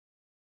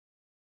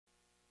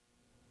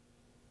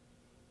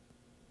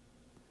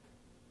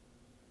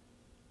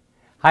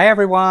Hi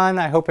everyone,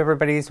 I hope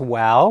everybody's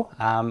well.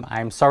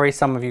 I'm sorry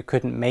some of you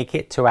couldn't make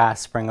it to our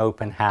spring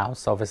open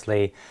house,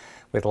 obviously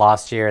with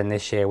last year and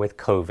this year with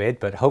COVID,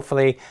 but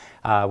hopefully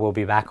we'll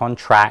be back on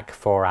track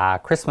for our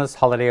Christmas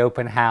holiday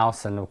open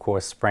house and of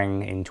course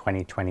spring in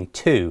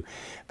 2022.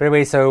 But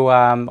anyway, so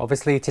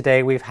obviously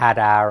today we've had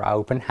our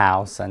open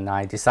house and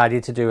I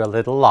decided to do a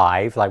little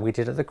live like we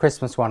did at the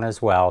Christmas one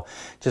as well,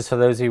 just for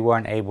those who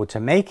weren't able to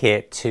make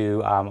it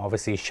to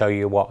obviously show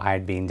you what I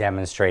had been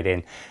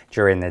demonstrating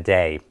during the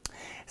day.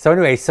 So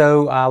anyway,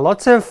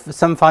 lots of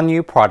some fun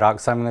new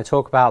products. I'm going to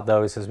talk about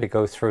those as we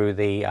go through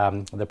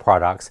the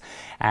products.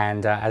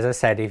 And as I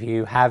said, if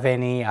you have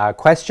any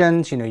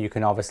questions, you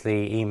can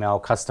obviously email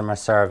customer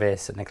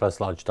service at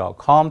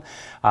nicholaslodge.com.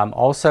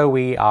 Also,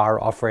 we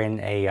are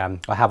offering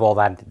I have all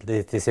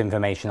this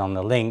information on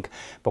the link,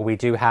 but we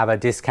do have a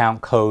discount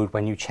code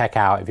when you check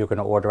out if you're going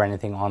to order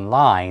anything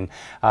online,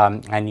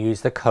 and use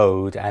the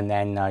code, and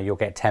then you'll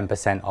get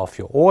 10% off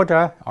your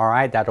order. All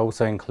right, that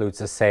also includes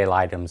the sale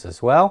items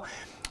as well.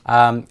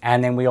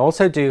 And then we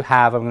also do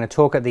have, I'm going to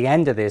talk at the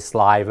end of this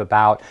live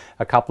about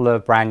a couple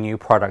of brand new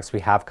products we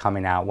have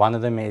coming out. One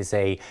of them is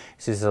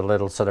this is a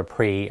little sort of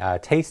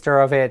pre-taster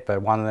of it,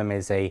 but one of them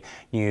is a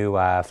new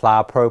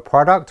Flower Pro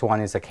product.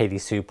 One is a Katie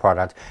Sue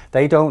product.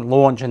 They don't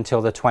launch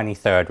until the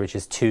 23rd, which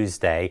is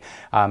Tuesday.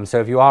 So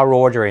if you are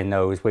ordering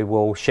those, we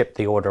will ship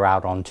the order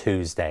out on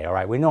Tuesday. All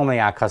right. We normally,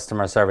 our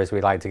customer service,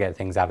 we like to get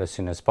things out as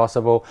soon as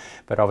possible,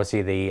 but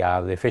obviously the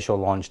official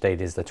launch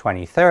date is the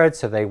 23rd,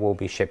 so they will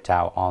be shipped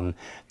out on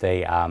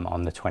the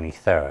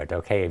 23rd.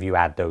 Okay, if you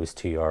add those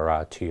to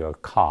your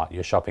cart,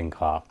 your shopping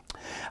cart.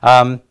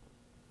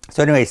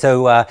 So anyway,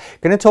 going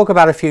to talk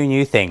about a few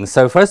new things.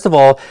 So first of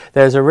all,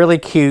 there's a really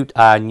cute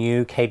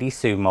new Katie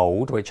Sue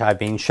mold, which I've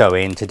been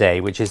showing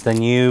today, which is the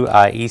new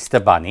Easter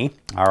Bunny.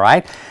 All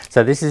right,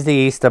 so this is the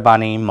Easter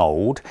Bunny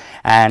mold,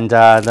 and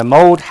the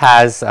mold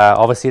has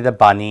obviously the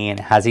bunny, and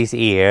it has his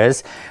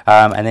ears,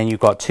 and then you've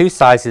got two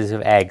sizes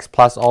of eggs,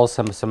 plus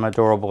also some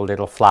adorable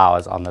little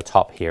flowers on the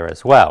top here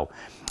as well.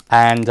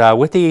 And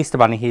with the Easter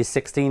Bunny, he's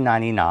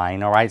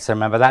 $16.99. All right, so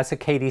remember that's a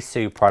Katie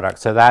Sue product.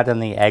 So that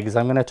and the eggs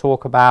I'm going to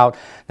talk about,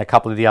 and a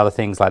couple of the other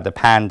things like the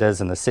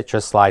pandas and the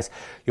citrus slice.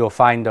 You'll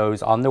find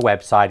those on the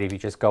website. If you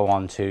just go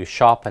on to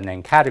shop and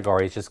then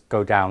categories, just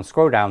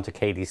scroll down to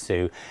Katie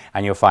Sue,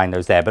 and you'll find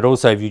those there. But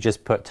also if you just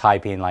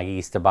type in like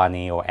Easter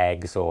Bunny or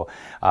eggs or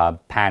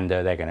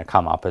panda, they're going to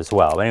come up as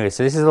well. Anyway,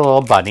 so this is a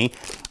little bunny,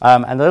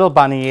 and the little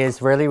bunny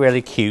is really,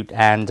 really cute,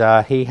 and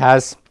he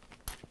has,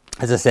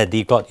 as I said,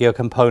 you've got your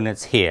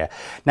components here.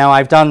 Now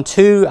I've done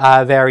two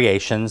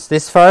variations.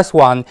 This first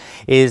one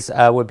is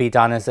would be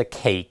done as a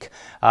cake,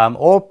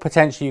 or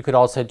potentially you could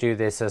also do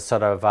this as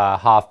sort of a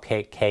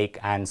half-baked cake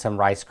and some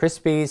Rice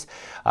Krispies.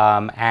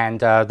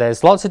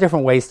 There's lots of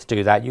different ways to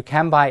do that. You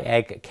can buy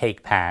egg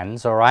cake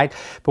pans, all right?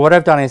 But what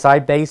I've done is I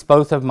based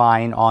both of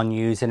mine on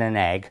using an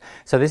egg.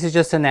 So this is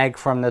just an egg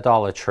from the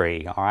Dollar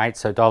Tree, all right?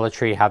 So Dollar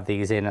Tree have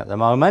these in at the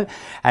moment.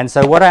 And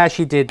so what I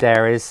actually did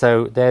there is,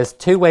 so there's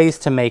two ways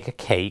to make a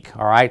cake.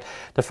 All right,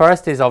 the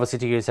first is obviously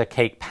to use a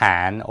cake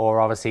pan,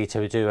 or obviously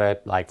to do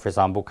for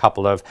example, a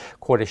couple of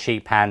quarter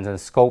sheet pans and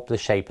sculpt the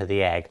shape of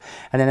the egg.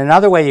 And then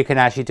another way you can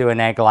actually do an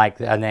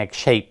egg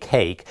shaped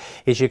cake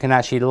is you can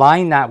actually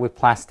line that with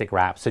plastic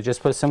wrap. So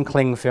just put some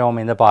cling film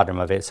in the bottom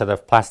of it so the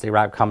plastic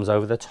wrap comes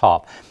over the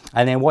top.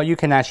 And then what you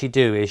can actually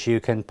do is you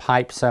can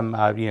pipe some,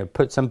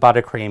 put some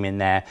buttercream in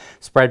there,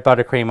 spread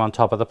buttercream on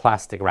top of the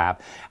plastic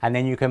wrap, and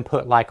then you can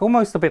put like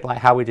almost a bit like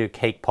how we do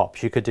cake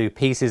pops. You could do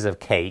pieces of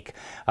cake,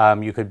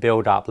 you could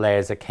build up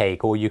layers of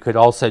cake, or you could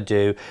also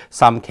do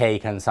some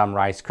cake and some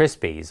Rice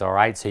Krispies. All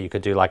right, so you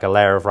could do like a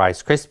layer of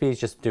Rice Krispies,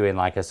 just doing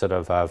like a sort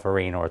of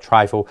farine or a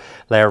trifle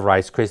layer of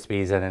Rice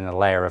Krispies, and then a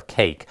layer of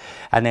cake,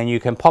 and then you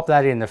can pop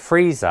that in the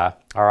freezer.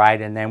 All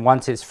right, and then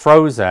once it's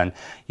frozen,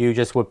 you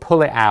just would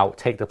pull it out,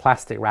 take the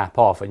plastic wrap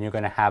off, and you're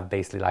going to have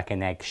basically like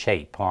an egg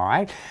shape. All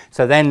right,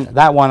 so then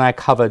that one I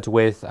covered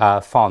with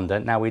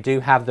fondant. Now we do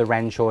have the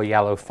Renshaw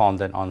yellow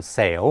fondant on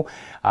sale,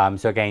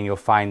 so again you'll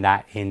find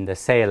that in the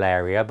sale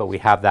area, but we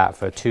have that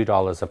for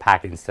 $2 a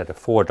pack instead of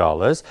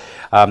 $4.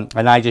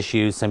 And I just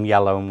used some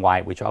yellow and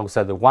white, which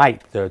also the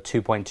white, the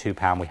 2.2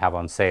 pound we have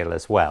on sale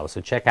as well.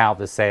 So check out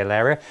the sale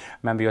area.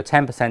 Remember, your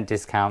 10%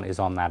 discount is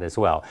on that as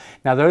well.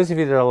 Now those of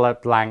you that are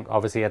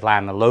obviously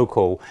Atlanta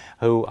local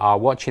who are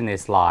watching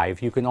this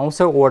live, you can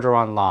also order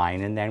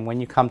online, and then when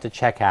you come to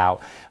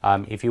checkout,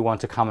 if you want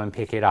to come and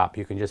pick it up,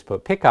 you can just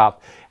put pick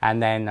up,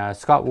 and then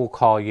Scott will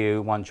call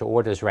you once your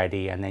order's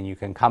ready, and then you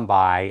can come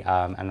by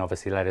and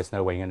obviously let us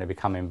know when you're going to be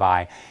coming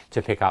by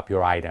to pick up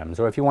your items.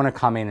 Or if you want to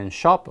come in and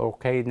shop,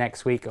 okay,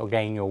 next week,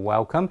 again, you're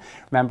welcome.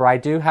 Remember, I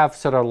do have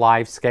sort of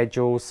live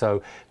schedules,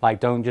 so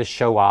like don't just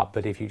show up,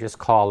 but if you just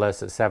call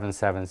us at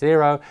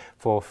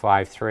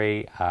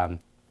 770-453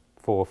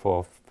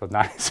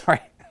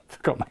 sorry, I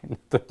forgot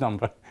the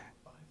number.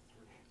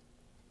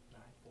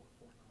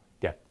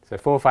 Yeah, So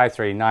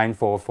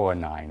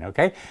 453-9449,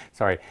 okay?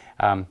 Sorry,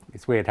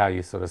 it's weird how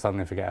you sort of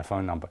suddenly forget a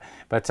phone number.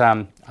 But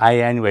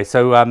anyway,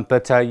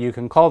 so you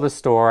can call the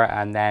store,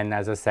 and then,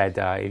 as I said,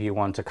 if you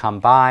want to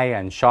come by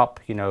and shop,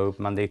 you know,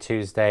 Monday,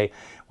 Tuesday,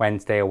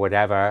 Wednesday or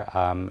whatever,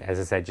 as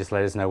I said, just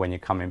let us know when you're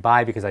coming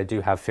by, because I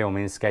do have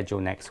filming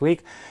scheduled next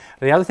week.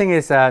 The other thing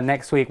is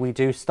next week we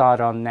do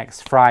start on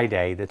next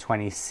Friday, the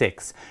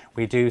 26th.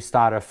 We do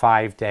start a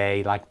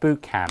 5-day like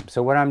boot camp.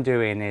 So what I'm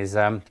doing is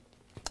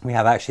we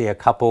have actually a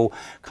couple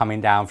coming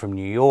down from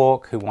New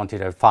York who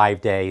wanted a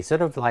 5-day,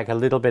 sort of like a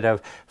little bit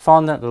of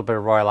fondant, a little bit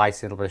of royal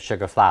icing, a little bit of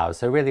sugar flowers.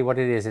 So really what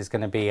it is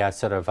going to be a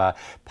sort of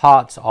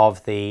parts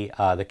of the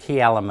key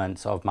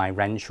elements of my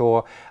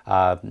Renshaw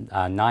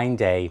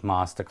 9-day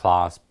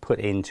masterclass put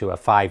into a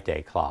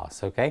 5-day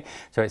class, okay?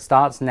 So it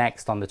starts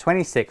next on the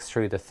 26th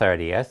through the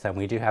 30th, and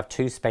we do have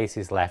 2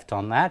 spaces left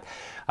on that.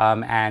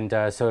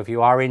 So if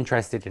you are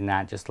interested in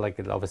that, just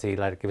obviously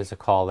give us a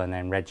call and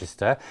then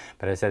register.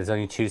 But as I said, there's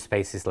only 2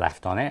 spaces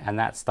left on it, and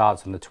that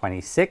starts on the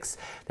 26th.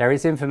 There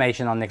is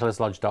information on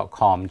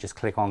nicholaslodge.com. Just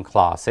click on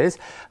classes.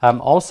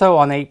 Also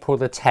on April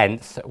the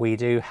 10th, we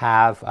do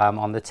have,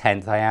 on the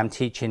 10th, I am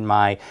teaching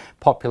my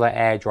popular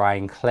air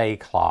drying clay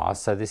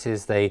class. So this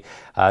is the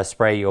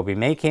spray you'll be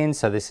making.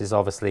 So this is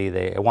obviously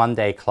the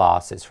 1-day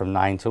class. It's from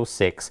 9 till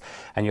 6,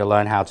 and you'll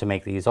learn how to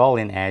make these all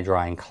in air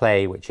drying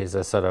clay, which is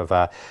a sort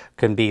of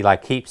can be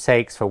like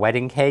keepsakes for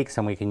wedding cakes,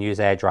 and we can use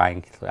air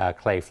drying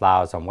clay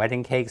flowers on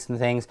wedding cakes and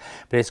things.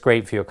 But it's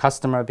great for your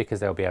customer because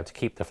they'll be able to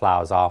keep the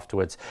flowers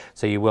afterwards.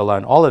 So you will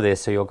learn all of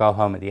this, so you'll go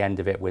home at the end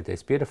of it with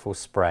this beautiful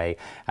spray,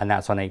 and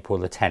that's on April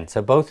the 10th.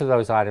 So both of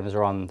those items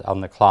are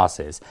on the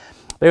classes.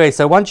 Anyway,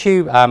 so once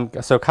you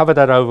cover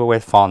that over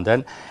with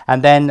fondant,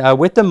 and then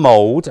with the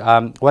mold,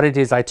 what it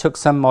is, I took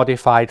some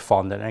modified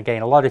fondant. And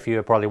again, a lot of you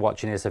are probably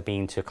watching this have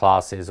been to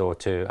classes or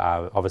to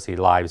obviously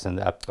lives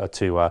and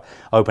to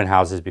open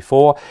houses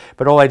before.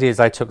 But all I did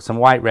is I took some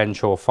white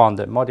Renshaw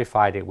fondant,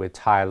 modified it with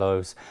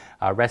Tylose.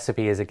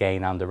 Recipe is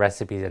again under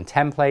recipes and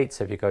templates.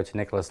 So if you go to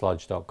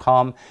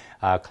nicholaslodge.com,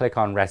 click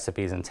on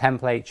recipes and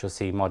templates, you'll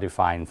see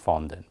modifying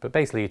fondant. But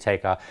basically you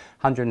take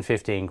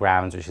 115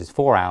 grams, which is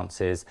 4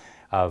 ounces,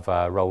 of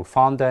rolled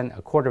fondant,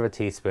 1/4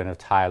 teaspoon of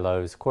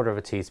Tylose, 1/4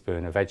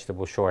 teaspoon of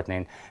vegetable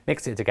shortening,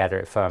 mix it together,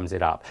 it firms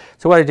it up.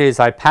 So what I do is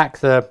I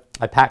pack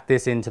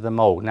this into the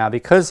mold. Now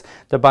because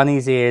the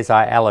bunny's ears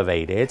are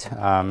elevated,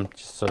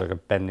 just sort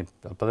of bend it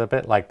up a little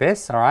bit like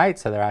this, all right?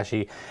 So they're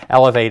actually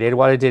elevated.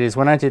 What I did is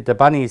when I did the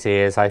bunny's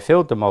ears, I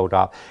filled the mold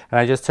up and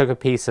I just took a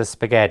piece of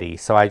spaghetti.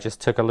 So I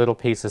just took a little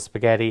piece of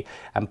spaghetti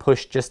and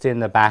pushed just in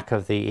the back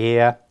of the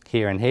ear,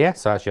 here and here,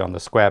 so actually on the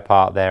square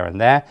part there and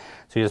there.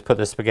 So you just put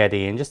the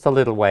spaghetti in just a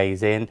little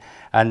ways in,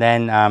 and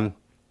then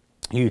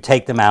you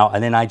take them out,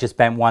 and then I just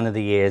bent one of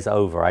the ears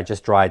over. I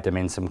just dried them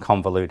in some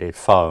convoluted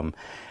foam.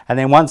 And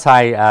then once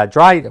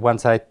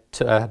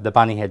the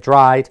bunny had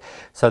dried,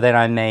 so then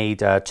I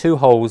made 2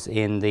 holes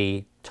in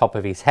the top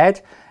of his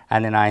head,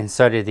 and then I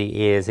inserted the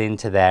ears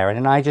into there, and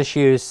then I just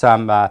used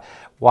some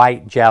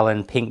white gel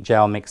and pink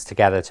gel mixed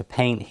together to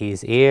paint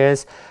his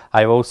ears.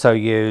 I also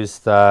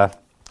used so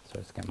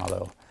let's get my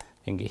little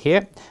finger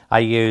here. I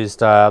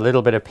used a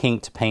little bit of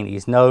pink to paint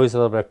his nose, a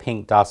little bit of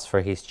pink dust for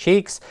his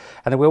cheeks,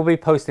 and we'll be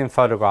posting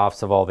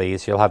photographs of all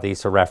these. You'll have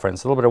these for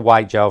reference. A little bit of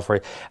white gel for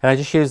it, and I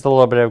just used a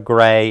little bit of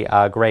gray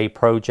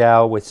pro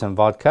gel with some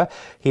vodka.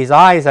 His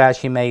eyes, I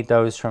actually made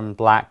those from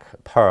black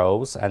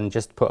pearls and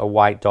just put a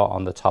white dot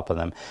on the top of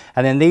them.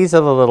 And then these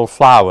are the little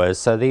flowers.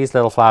 So these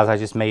little flowers I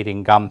just made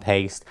in gum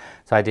paste.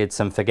 So I did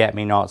some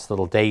forget-me-nots,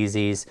 little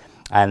daisies,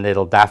 and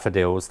little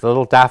daffodils. The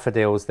little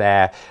daffodils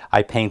there,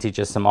 I painted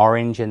just some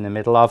orange in the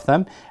middle of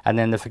them. And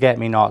then the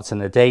forget-me-nots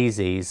and the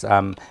daisies,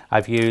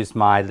 I've used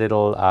my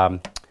little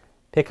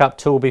pickup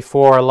tool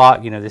before a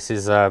lot. You know, this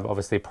is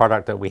obviously a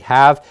product that we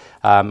have,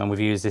 and we've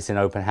used this in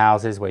open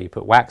houses where you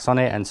put wax on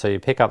it. And so you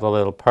pick up the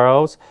little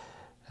pearls,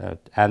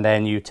 and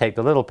then you take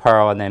the little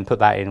pearl and then put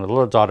that in with a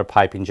little dot of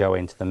piping gel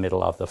into the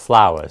middle of the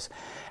flowers.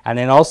 And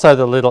then also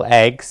the little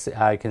eggs,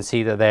 you can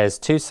see that there's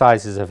 2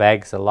 sizes of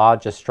eggs, a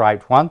larger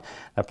striped one,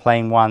 a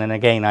plain one, and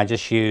again I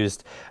just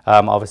used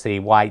obviously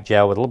white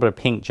gel with a little bit of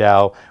pink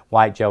gel,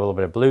 white gel, a little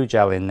bit of blue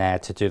gel in there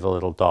to do the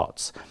little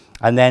dots.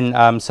 And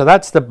then so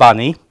that's the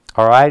bunny,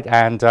 all right,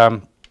 and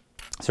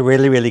it's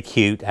really, really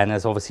cute, and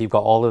there's obviously you've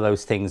got all of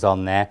those things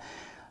on there.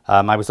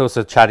 I was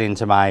also chatting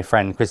to my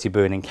friend Chrissy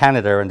Boone in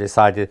Canada and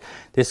decided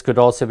this could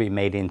also be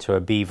made into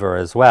a beaver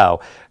as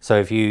well. So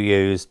if you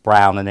used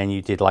brown and then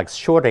you did like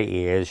shorter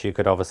ears, you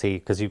could obviously,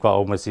 because you've got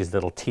almost these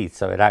little teeth,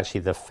 so it actually,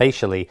 the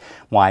facially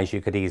wise,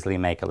 you could easily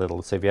make a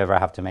little, so if you ever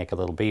have to make a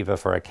little beaver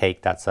for a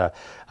cake, that's a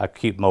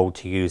cute mold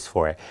to use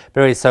for it.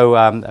 But anyway, so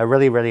a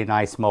really, really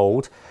nice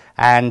mold.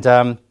 And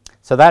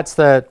so that's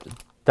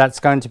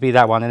going to be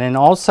that one. And then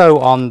also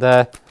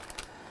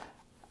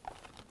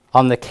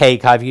on the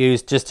cake, I've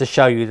used, just to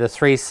show you, the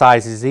 3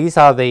 sizes. These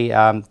are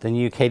the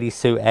new Katie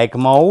Sue egg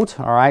mold.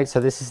 All right, so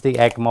this is the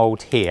egg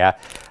mold here.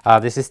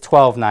 This is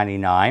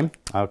 $12.99.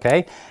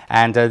 Okay,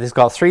 and this has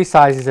got 3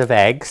 sizes of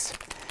eggs.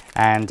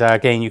 And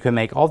again, you can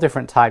make all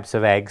different types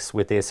of eggs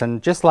with this.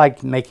 And just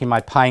like making my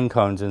pine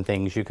cones and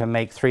things, you can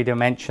make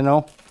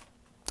three-dimensional.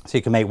 So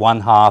you can make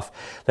one half,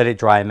 let it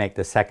dry, and make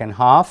the second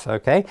half,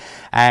 okay?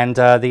 And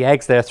the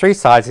eggs, there are 3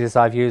 sizes.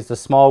 I've used the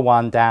small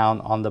one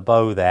down on the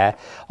bow there.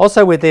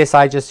 Also with this,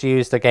 I just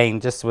used, again,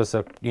 just was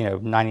a, you know,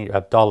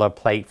 $90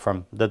 plate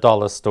from the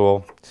dollar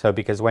store. So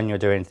because when you're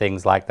doing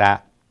things like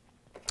that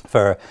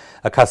for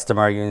a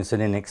customer, you use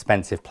an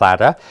inexpensive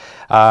platter.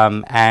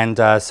 And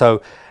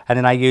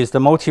then I used the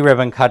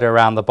multi-ribbon cutter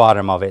around the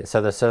bottom of it. So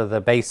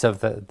the base of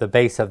the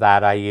base of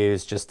that, I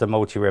used just the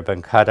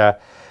multi-ribbon cutter,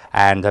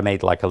 and I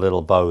made like a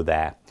little bow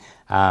there.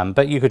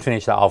 But you could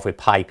finish that off with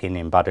piping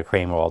in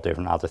buttercream or all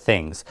different other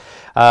things.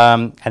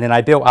 And then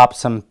I built up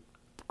some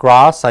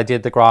grass. I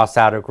did the grass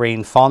out of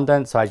green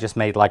fondant, so I just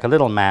made like a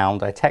little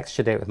mound. I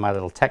textured it with my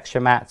little texture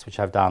mats, which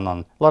I've done on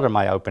a lot of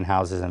my open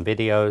houses and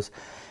videos,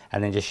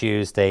 and then just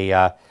used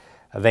a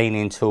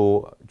veining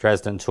tool,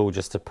 Dresden tool,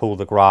 just to pull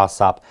the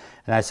grass up.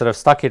 And I sort of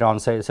stuck it on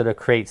so it sort of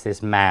creates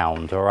this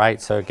mound, all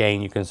right? So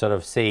again, you can sort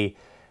of see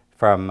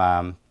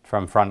from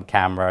front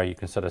camera, you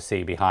can sort of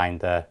see behind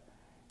the,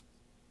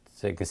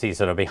 so you can see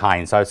sort of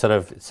behind, so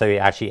it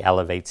actually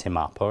elevates him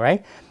up, all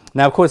right?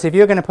 Now, of course, if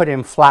you're going to put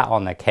him flat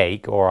on the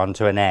cake or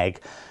onto an egg,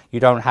 you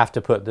don't have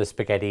to put the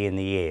spaghetti in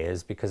the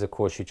ears, because of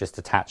course you just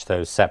attach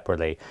those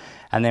separately.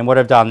 And then what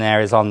I've done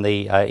there is on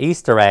the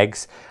Easter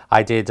eggs,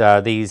 I did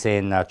these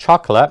in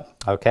chocolate,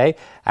 okay?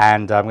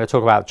 And I'm going to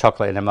talk about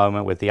chocolate in a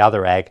moment with the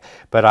other egg,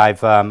 but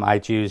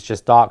I'd used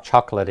just dark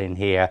chocolate in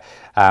here,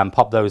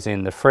 pop those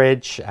in the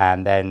fridge,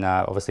 and then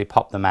obviously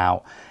pop them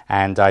out.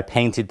 And I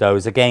painted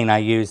those. Again, I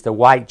used the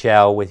white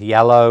gel with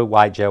yellow,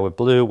 white gel with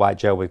blue, white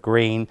gel with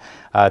green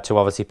to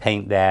obviously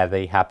paint there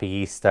the Happy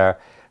Easter,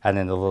 and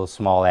then the little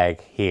small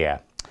egg here.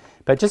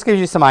 But just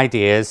gives you some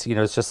ideas, you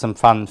know, it's just some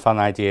fun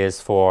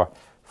ideas for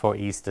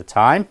Easter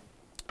time.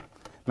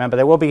 Remember,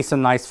 there will be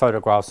some nice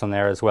photographs on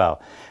there as well.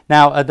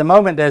 Now, at the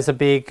moment, there's a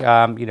big,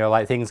 you know,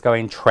 like things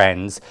going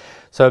trends.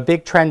 So a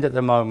big trend at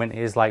the moment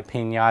is like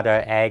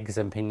piñata eggs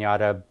and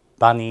piñata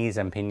bunnies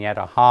and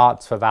piñata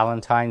hearts for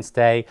Valentine's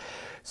Day.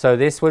 So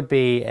this would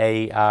be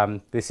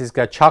this is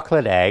a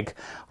chocolate egg,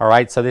 all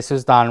right? So this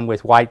was done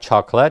with white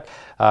chocolate,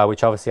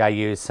 which obviously I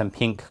used some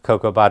pink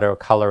cocoa butter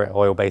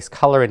oil-based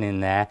coloring in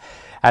there.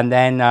 And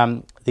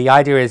then the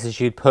idea is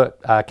you'd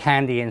put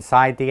candy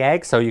inside the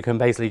egg, so you can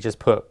basically just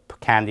put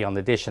candy on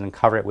the dish and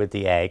cover it with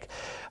the egg.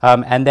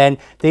 And then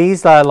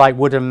these are like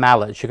wooden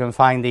mallets. You can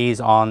find these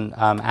on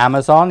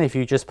Amazon. If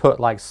you just put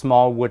like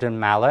small wooden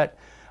mallet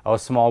or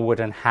small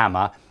wooden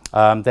hammer,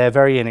 they're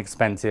very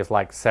inexpensive,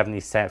 like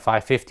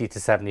 50 to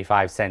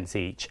 75 cents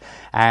each.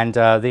 And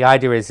the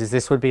idea is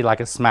this would be like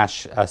a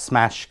smash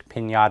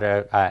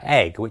piñata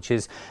egg, which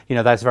is, you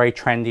know, that's very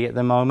trendy at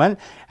the moment.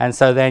 And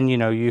so then, you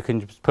know, you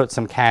can put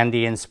some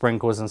candy and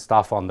sprinkles and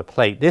stuff on the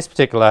plate. This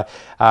particular,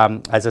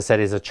 as I said,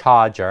 is a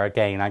charger.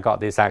 Again, I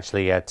got this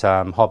actually at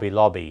Hobby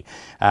Lobby.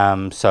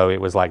 So it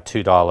was like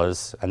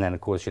 $2. And then,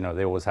 of course, you know,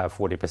 they always have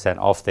 40%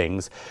 off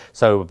things.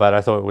 So, but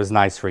I thought it was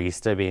nice for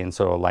Easter, being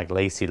sort of like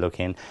lacy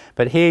looking.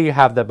 But here you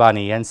have the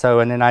bunny, and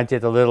then I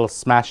did a little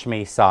smash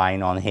me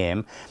sign on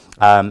him,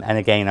 and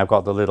again I've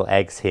got the little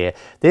eggs here.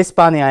 This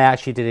bunny I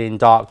actually did in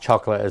dark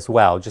chocolate as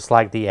well, just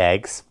like the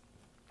eggs.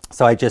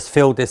 So I just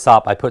filled this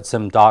up. I put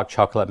some dark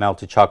chocolate,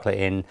 melted chocolate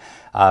in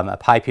a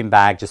piping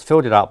bag, just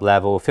filled it up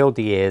level, filled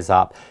the ears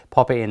up,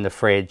 pop it in the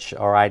fridge,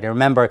 all right? And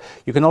remember,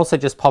 you can also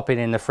just pop it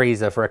in the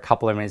freezer for a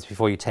couple of minutes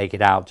before you take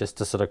it out, just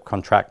to sort of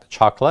contract the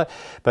chocolate,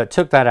 but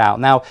took that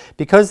out. Now,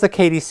 because the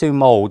Katie Sue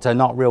molds are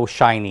not real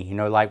shiny, you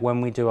know, like when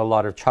we do a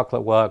lot of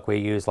chocolate work, we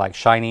use like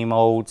shiny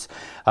molds,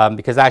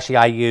 because actually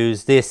I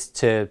use this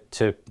to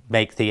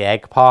make the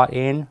egg part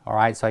in, all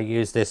right? So I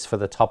use this for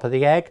the top of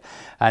the egg,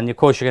 and of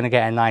course you're going to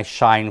get a nice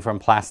shine from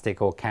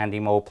plastic or candy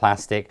mold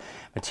plastic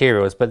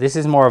materials, but this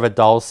is more of a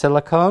dull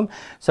silicone.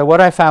 So what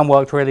I found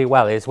worked really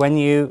well is when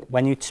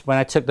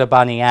I took the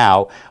bunny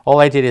out, all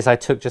I did is I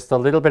took just a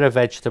little bit of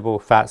vegetable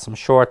fat, some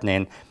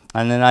shortening,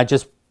 and then I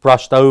just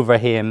brushed over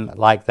him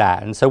like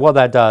that. And so what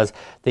that does,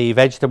 the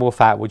vegetable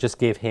fat will just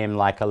give him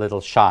like a little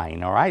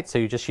shine, all right? So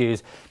you just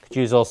could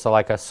use also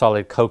like a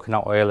solid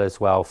coconut oil as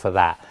well for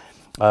that.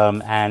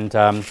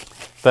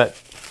 But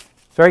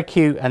very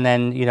cute. And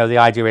then, you know, the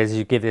idea is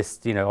you give this,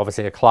 you know,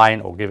 obviously a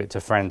client, or give it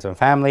to friends and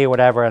family or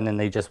whatever, and then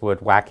they just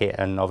would whack it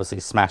and obviously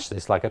smash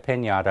this like a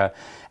piñata,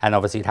 and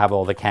obviously you'd have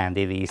all the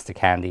candy, the Easter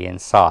candy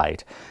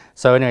inside.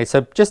 So anyway,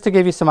 so just to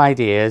give you some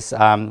ideas,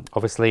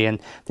 obviously, and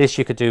this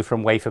you could do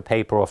from wafer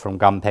paper or from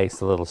gum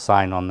paste, a little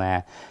sign on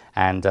there.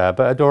 And but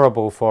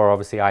adorable for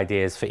obviously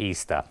ideas for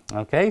Easter.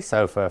 Okay,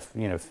 so for,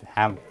 you know,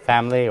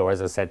 family, or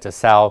as I said, to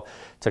sell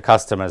to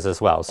customers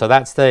as well. So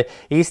that's the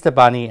Easter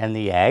bunny and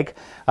the egg.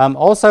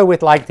 Also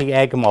with like the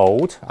egg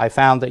mold, I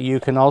found that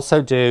you can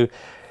also do,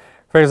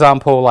 for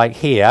example, like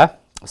here,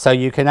 So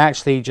you can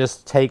actually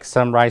just take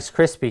some Rice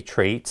Krispie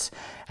treats,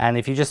 and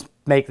if you just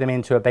make them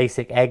into a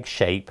basic egg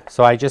shape.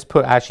 So I just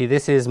put, actually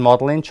this is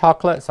modeling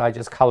chocolate, so I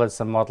just colored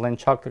some modeling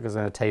chocolate because it's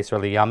going to taste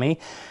really yummy.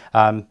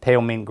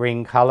 Pale mint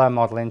green color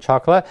modeling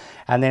chocolate,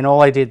 and then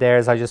all I did there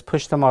is I just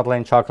pushed the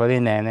modeling chocolate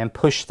in there and then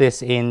pushed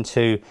this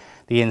into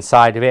the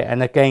inside of it,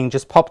 and again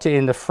just popped it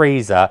in the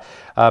freezer,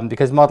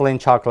 because modeling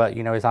chocolate,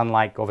 you know, is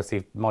unlike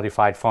obviously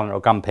modified fondant or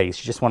gum paste.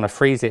 You just want to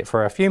freeze it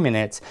for a few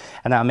minutes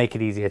and that'll make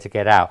it easier to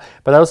get out.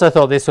 But I also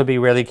thought this would be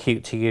really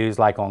cute to use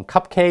like on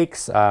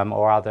cupcakes,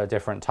 or other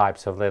different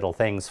types of little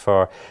things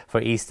for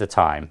Easter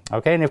time.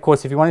 Okay, and of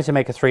course if you wanted to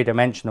make a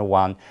three-dimensional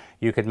one,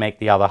 you could make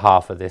the other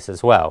half of this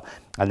as well,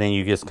 and then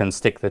you just can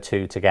stick the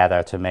two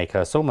together to make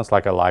it's almost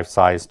like a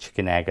life-size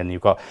chicken egg. And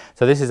you've got,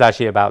 so this is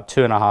actually about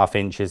 2.5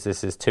 inches,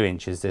 this is 2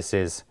 inches, this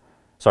is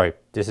 2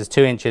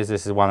 inches,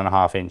 this is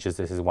 1.5 inches,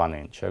 this is 1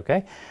 inch.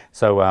 Okay,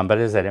 so but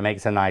as I said, it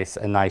makes a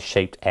nice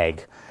shaped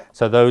egg.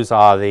 So those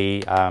are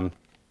the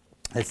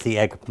it's the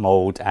egg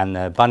mold and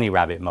the bunny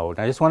rabbit mold.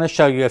 I just want to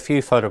show you a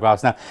few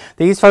photographs. Now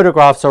these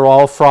photographs are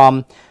all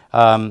from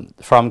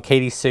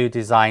Katie Sue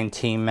design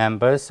team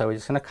members. So we're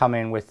just going to come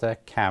in with the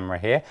camera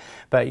here,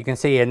 but you can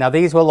see here now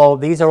these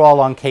are all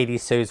on Katie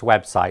Sue's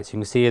website, so you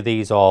can see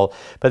these all,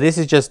 but this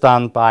is just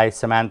done by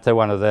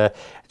Samantha.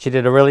 She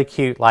did a really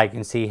cute, like you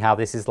can see how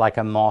this is like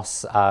a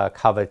moss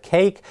covered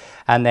cake,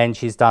 and then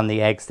she's done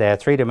the eggs there,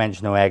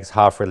 three-dimensional eggs,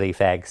 half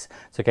relief eggs.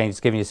 So again,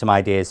 just giving you some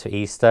ideas for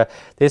Easter.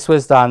 This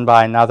was done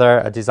by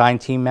a design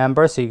team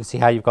member, so you can see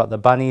how you've got the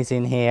bunnies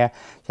in here.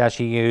 She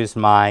actually used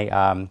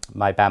my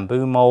my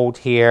bamboo mold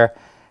here.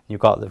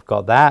 You've got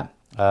that.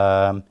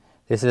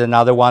 This is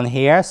another one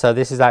here. So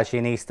this is actually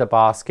an Easter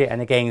basket,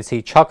 and again you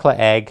see chocolate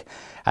egg,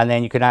 and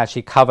then you can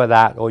actually cover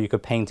that, or you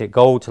could paint it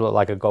gold to look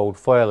like a gold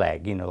foil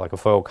egg, you know, like a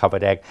foil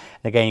covered egg.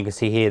 And again you can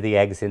see here the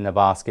eggs in the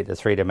basket, the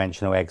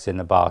three-dimensional eggs in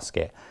the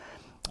basket.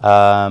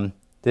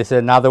 This is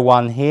another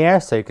one here,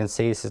 so you can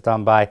see this is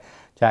done by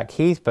Jack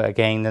Heath, but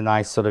again the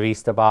nice sort of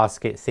Easter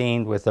basket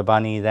themed with the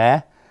bunny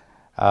there.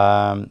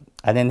 And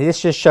then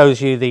this just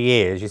shows you the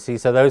ears, you see,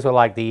 so those were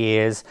like the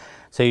ears.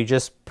 So you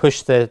just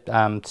push the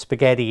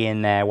spaghetti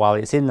in there while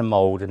it's in the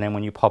mold, and then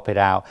when you pop it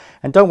out,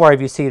 and don't worry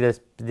if you see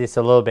this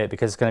a little bit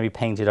because it's going to be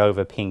painted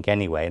over pink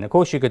anyway. And of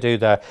course you could do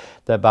the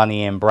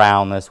bunny in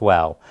brown as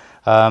well.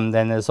 Then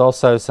there's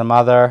also some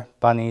other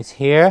bunnies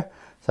here.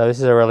 So this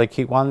is a really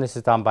cute one. This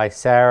is done by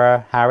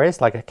Sarah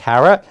Harris, like a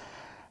carrot.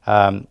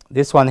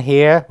 This one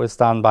here was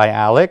done by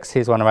Alex.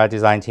 He's one of our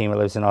design team that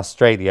lives in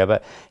Australia,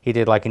 but he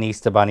did like an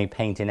Easter bunny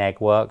painting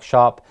egg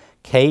workshop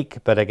cake.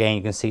 But again,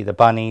 you can see the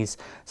bunnies.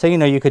 So, you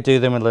know, you could do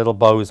them with little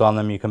bows on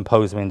them. You can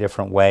pose them in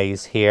different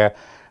ways here.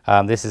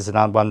 This is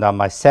another one done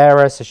by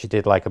Sarah. So she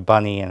did like a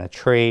bunny and a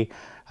tree.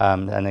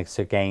 And it's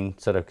again,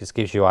 sort of just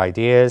gives you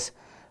ideas.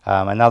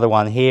 Another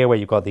one here where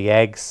you've got the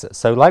eggs.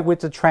 So like with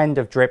the trend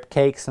of drip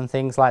cakes and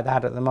things like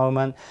that at the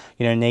moment,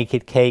 you know,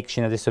 naked cakes,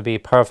 you know, this would be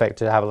perfect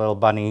to have a little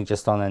bunny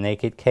just on a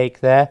naked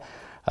cake there.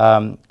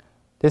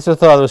 This I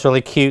thought was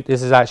really cute.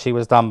 This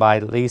was done by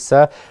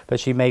Lisa, but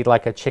she made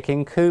like a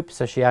chicken coop.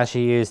 So she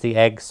actually used the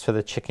eggs for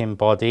the chicken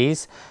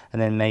bodies and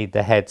then made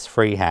the heads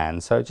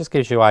freehand. So it just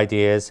gives you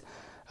ideas.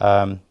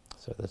 So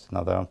there's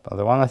another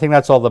one. I think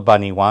that's all the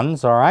bunny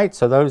ones. All right.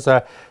 So those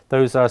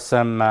are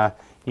some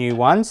new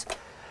ones.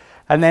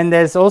 And then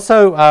there's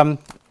also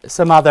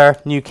some other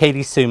new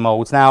Katie Sue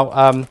molds. Now,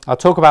 I'll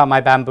talk about my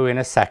bamboo in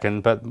a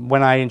second, but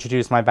when I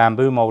introduced my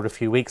bamboo mold a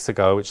few weeks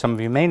ago, which some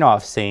of you may not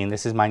have seen,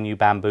 this is my new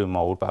bamboo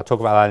mold, but I'll talk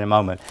about that in a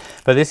moment.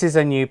 But this is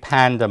a new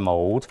panda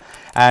mold.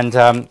 And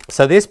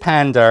so this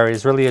panda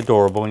is really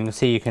adorable, and you can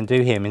see you can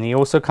do him. And he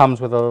also comes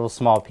with a little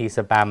small piece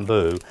of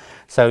bamboo.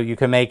 So you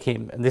can make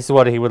him, this is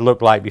what he would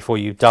look like before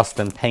you dust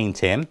and paint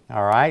him.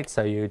 All right,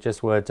 so you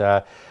just would...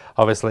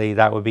 obviously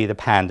that would be the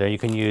panda. You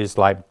can use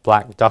like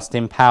black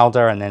dusting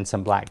powder and then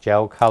some black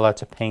gel color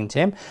to paint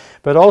him.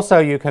 But also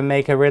you can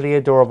make a really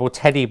adorable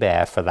teddy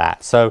bear for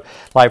that. So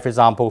like for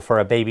example for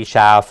a baby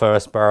shower,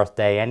 first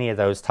birthday, any of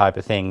those type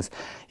of things,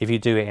 if you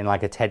do it in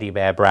like a teddy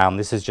bear brown,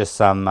 this is just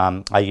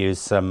some, I use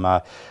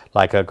some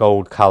like a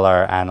gold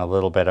color and a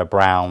little bit of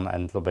brown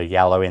and a little bit of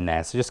yellow in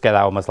there. So just get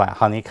that almost like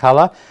honey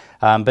color.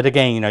 But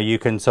again, you know, you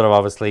can sort of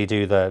obviously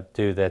do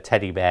the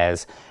teddy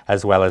bears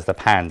as well as the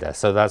panda.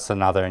 So that's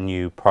another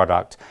new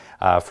product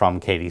from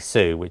Katie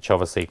Sue, which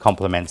obviously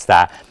complements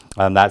that.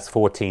 That's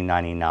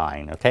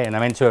 $14.99. Okay, and I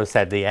meant to have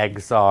said the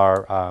eggs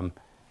are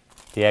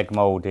the egg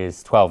mold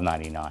is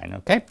 $12.99.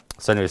 Okay,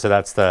 so anyway, so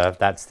that's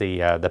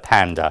the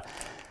panda,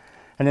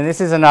 and then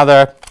this is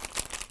another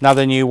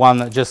new one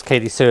that just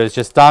Katie Sue has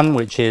just done,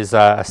 which is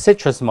a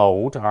citrus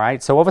mold. All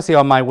right, so obviously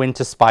on my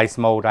winter spice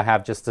mold I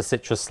have just a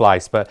citrus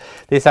slice, but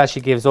this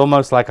actually gives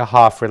almost like a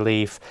half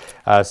relief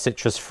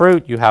citrus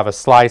fruit. You have a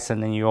slice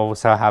and then you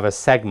also have a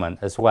segment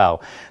as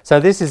well.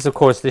 So this is, of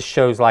course, this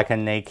shows like a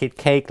naked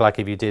cake, like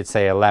if you did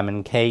say a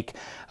lemon cake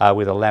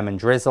with a lemon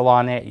drizzle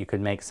on it. You could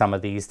make some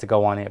of these to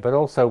go on it, but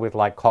also with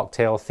like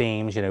cocktail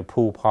themes, you know,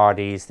 pool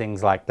parties,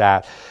 things like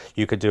that.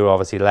 You could do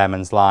obviously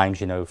lemons,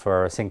 limes, you know,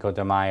 for Cinco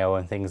de Mayo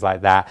and things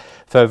like that.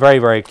 For a very,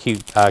 very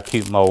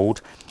cute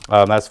mold.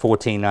 That's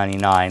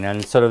 $14.99,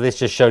 and sort of this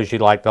just shows you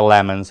like the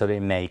lemons that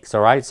it makes.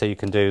 All right, so you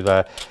can do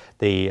the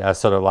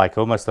sort of like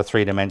almost a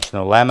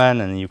three-dimensional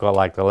lemon, and you've got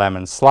like the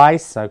lemon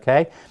slice.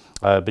 Okay,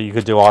 but you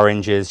could do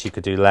oranges, you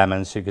could do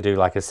lemons, you could do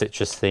like a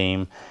citrus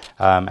theme,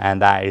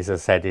 and that is,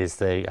 as I said, is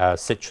the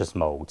citrus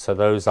mold. So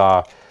those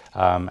are,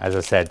 as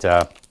I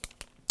said,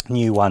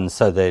 new ones.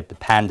 So the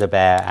panda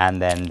bear and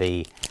then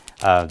the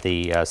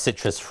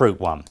citrus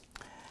fruit one.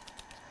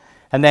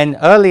 And then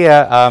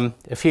earlier, a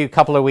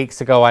couple of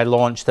weeks ago, I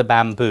launched the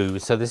bamboo.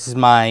 So this is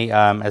my,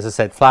 as I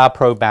said, Flower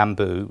Pro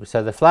bamboo.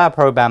 So the Flower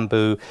Pro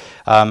bamboo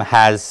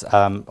has,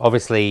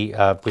 obviously,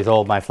 with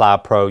all my Flower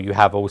Pro, you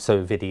have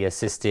also video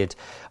assisted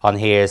on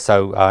here.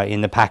 So in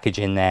the package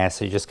in there,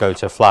 so you just go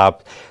to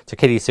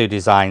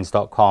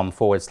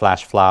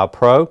kittysuedesigns.com/Flower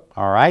Pro.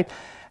 All right.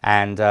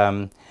 And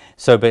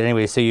but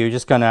anyway, so you're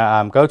just going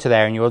to go to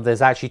there, and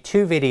there's actually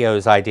two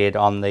videos I did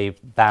on the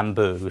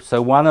bamboo.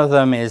 So one of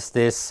them is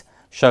this,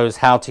 shows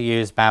how to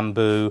use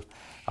bamboo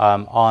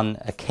on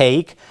a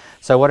cake.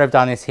 So what I've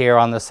done is here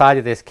on the side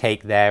of this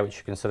cake there, which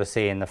you can sort of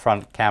see in the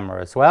front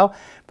camera as well.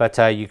 But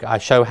I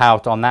show how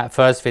to, on that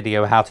first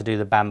video, how to do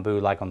the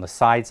bamboo like on the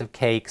sides of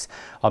cakes.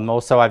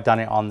 Also, I've done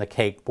it on the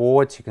cake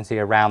board, so you can see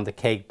around the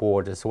cake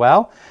board as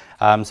well.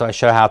 So I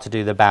show how to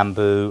do the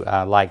bamboo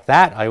like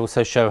that. I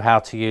also show how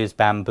to use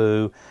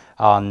bamboo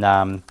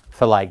on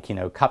for like, you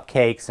know,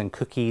 cupcakes and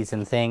cookies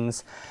and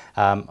things.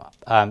 On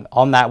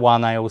that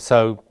one, I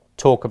also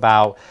talk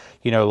about,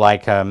 you know,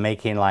 like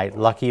making like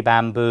lucky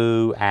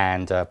bamboo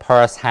and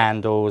purse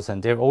handles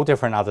and all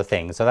different other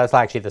things. So that's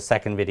actually the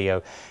second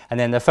video. And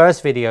then the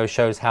first video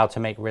shows how to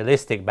make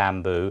realistic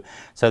bamboo.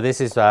 So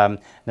this is an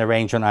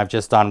arrangement I've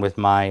just done with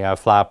my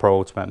Flower Pro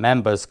Ultimate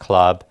Members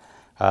Club.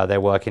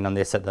 They're working on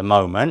this at the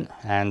moment.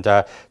 And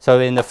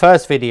so in the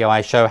first video, I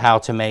show how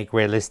to make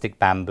realistic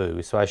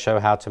bamboo. So I show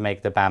how to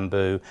make the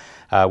bamboo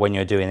when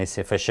you're doing this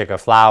for sugar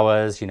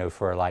flowers, you know,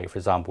 for like, for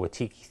example, a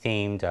tiki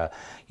themed,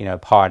 you know,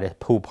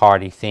 pool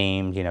party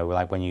themed, you know,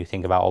 like when you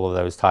think about all of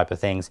those type of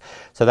things.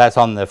 So that's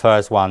on the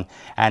first one.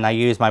 And I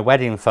use my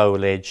wedding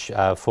foliage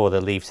for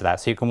the leaves of that.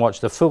 So you can watch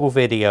the full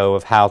video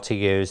of how to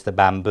use the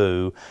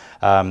bamboo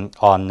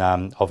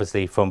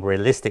obviously from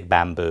realistic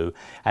bamboo.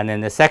 And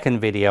then the second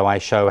video, I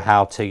show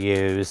how to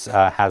use,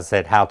 how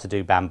to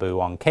do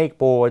bamboo on cake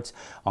boards,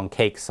 on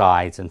cake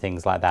sides and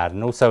things like that.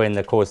 And also in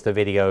the course of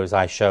the videos,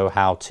 I show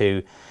how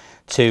to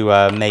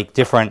make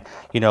different,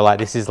 you know, like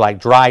this is like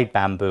dried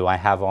bamboo I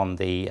have on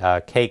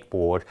the cake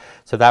board.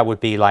 So that would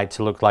be like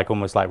to look like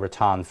almost like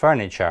rattan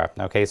furniture.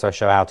 Okay, so I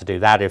show how to do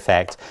that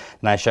effect,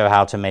 and I show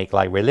how to make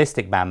like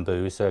realistic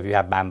bamboo. So if you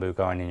have bamboo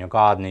growing in your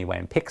garden and you went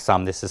and pick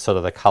some, this is sort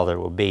of the color it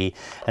will be.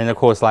 And of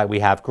course, like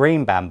we have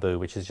green bamboo,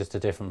 which is just a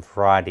different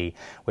variety,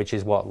 which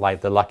is what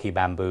like the lucky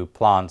bamboo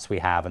plants we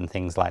have and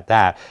things like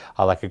that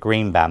are like a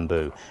green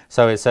bamboo.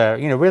 So it's a,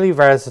 you know, really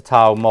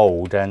versatile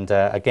mold. And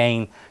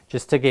again,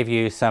 just to give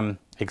you some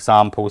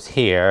examples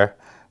here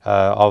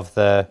of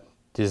the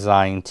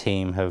design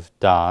team have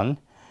done.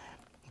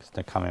 Just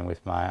to come in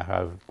with my,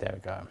 there we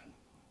go.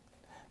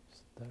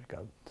 There we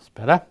go, that's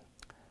better.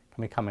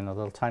 Can we come in a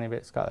little tiny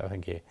bit, Scott? Oh,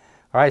 thank you.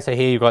 All right, so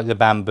here you've got the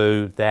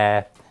bamboo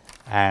there,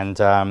 and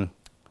then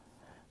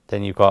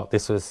you've got,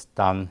 this was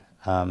done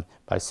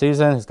by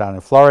Susan, who's down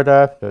in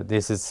Florida. But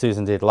this is,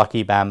 Susan did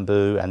lucky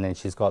bamboo, and then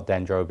she's got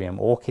dendrobium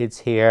orchids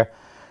here.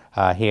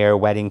 Here,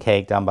 wedding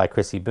cake done by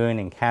Chrissy Boone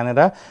in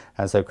Canada.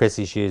 And so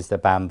Chrissy's used the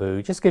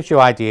bamboo. Just gives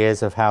you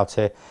ideas of how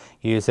to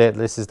use it.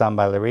 This is done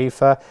by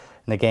Larifa.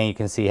 And again, you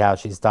can see how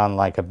she's done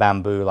like a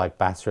bamboo, like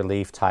bas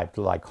relief type,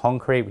 like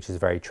concrete, which is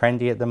very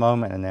trendy at the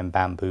moment. And then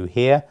bamboo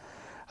here.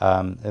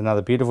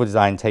 Another beautiful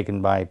design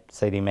taken by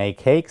Sadie Mae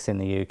Cakes in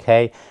the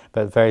UK,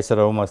 but very sort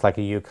of almost like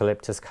a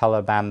eucalyptus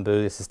color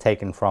bamboo. This is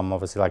taken from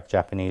obviously like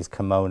Japanese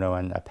kimono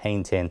and a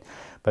painting,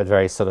 but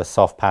very sort of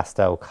soft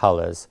pastel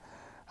colors.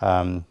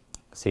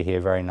 See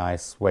here, very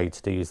nice way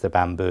to use the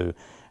bamboo.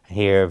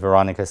 Here,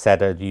 Veronica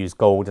said I'd use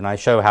gold, and I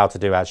show how to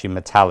do actually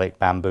metallic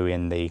bamboo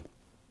in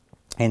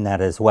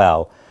that as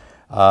well.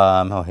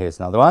 Oh, here's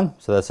another one.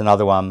 So that's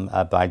another one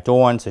by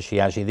Dawn. So she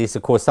actually, these,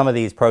 of course, some of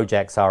these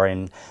projects are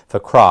in for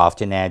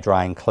craft in air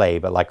drying clay,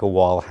 but like a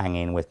wall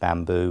hanging with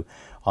bamboo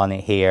on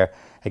it here.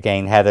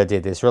 Again, Heather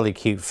did this really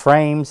cute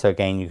frame. So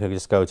again, you could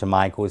just go to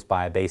Michael's,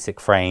 buy a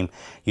basic frame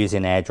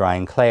using air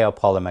drying clay or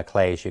polymer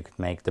clays. You could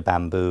make the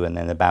bamboo and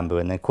then the bamboo.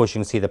 And then of course you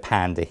can see the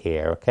panda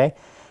here, okay?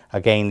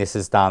 Again, this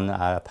is done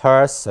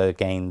purse. So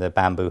again, the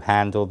bamboo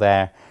handle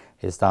there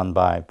is done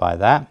by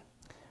that.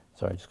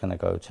 So I'm just gonna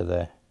go to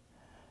the,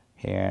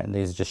 here. And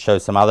these just show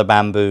some other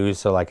bamboos.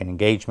 So like an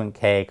engagement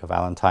cake, a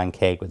Valentine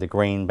cake with the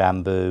green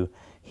bamboo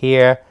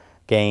here.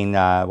 Again,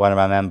 one of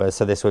my members,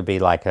 so this would be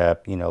like a,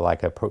 you know,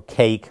 like a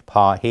cake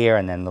part here,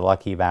 and then the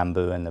lucky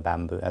bamboo and the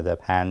bamboo, the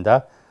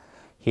panda.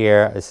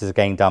 Here, this is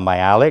again done by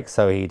Alex,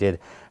 so he did,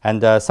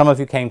 and some of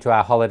you came to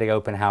our holiday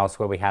open house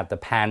where we had the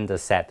panda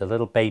set, the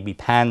little baby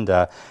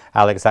panda.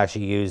 Alex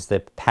actually used the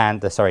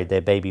panda, sorry, the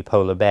baby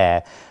polar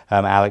bear.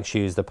 Alex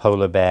used the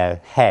polar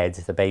bear head,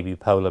 the baby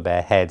polar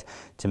bear head,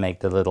 to make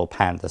the little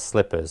panda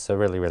slippers. So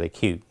really, really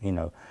cute, you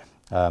know.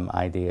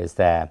 ideas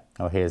there.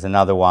 Oh, here's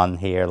another one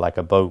here, like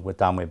a boat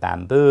done with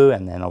bamboo,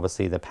 and then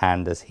obviously the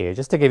pandas here,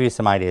 just to give you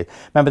some ideas.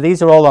 Remember,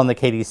 these are all on the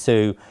Katie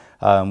Sue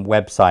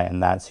website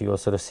and that, so you'll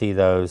sort of see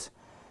those.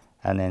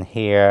 And then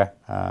here,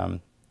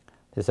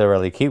 there's a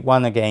really cute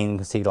one again. You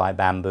can see like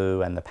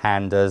bamboo and the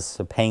pandas,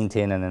 so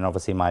painting, and then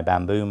obviously my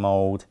bamboo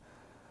mold.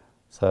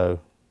 So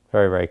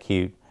very, very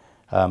cute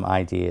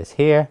ideas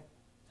here.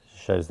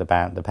 Shows the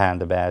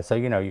panda bear. So,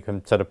 you know, you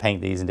can sort of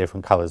paint these in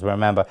different colors. But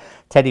remember,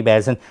 teddy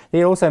bears, and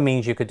it also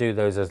means you could do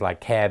those as like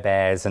Care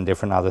Bears and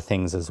different other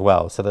things as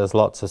well. So there's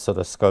lots of sort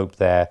of scope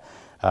there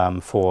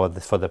for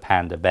the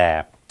panda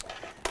bear.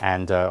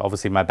 And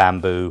obviously my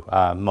bamboo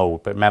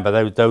mold. But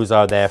remember, those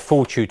are their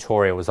full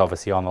tutorials,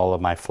 obviously, on all of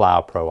my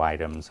Flower Pro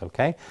items,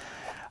 okay?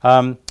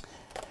 And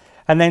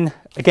then,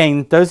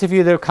 again, those of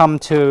you that have come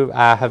to,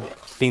 have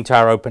been to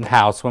our open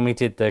house, when we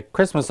did the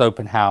Christmas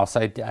open house,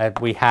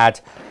 we had,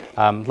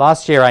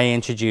 last year I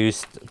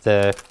introduced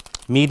the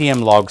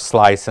medium log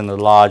slice and the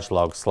large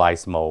log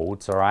slice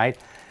molds, all right?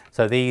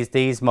 So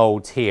these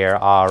molds here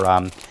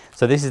are,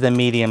 so this is the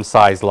medium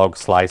size log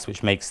slice,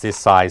 which makes this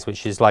size,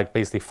 which is like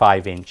basically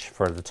 5"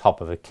 for the top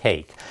of a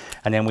cake.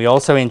 And then we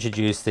also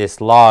introduced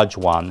this large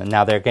one, and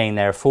now there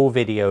are full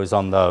videos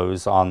on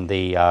those on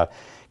the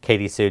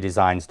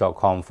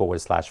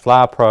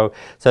katiesuedesigns.com/Flower Pro.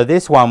 So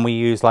this one we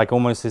use like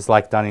almost is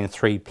like done in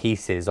 3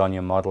 pieces on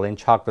your model in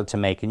chocolate to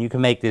make, and you can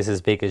make this as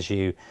big as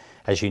you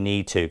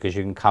need to, because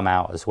you can come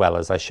out as well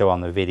as I show on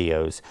the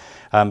videos.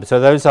 So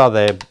those are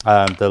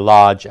the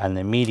large and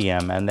the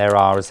medium, and there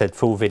are, as I said,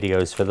 full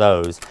videos for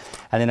those.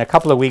 And then a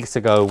couple of weeks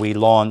ago we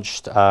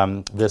launched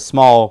the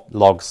small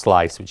log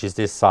slice, which is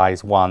this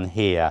size 1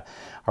 here.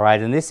 All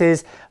right, and this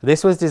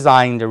was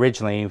designed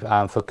originally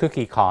for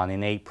CookieCon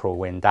in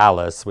April in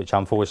Dallas, which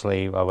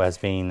unfortunately has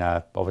been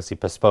obviously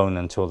postponed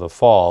until the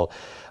fall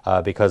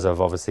because of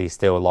obviously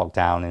still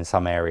lockdown in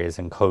some areas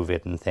and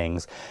COVID and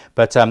things.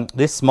 But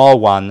this small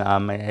one,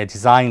 I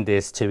designed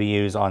this to be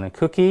used on a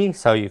cookie,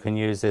 so you can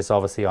use this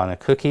obviously on a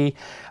cookie,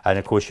 and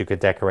of course you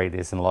could decorate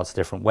this in lots of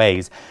different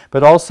ways.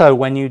 But also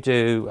when you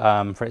do,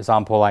 for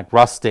example, like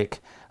rustic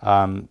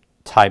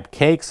type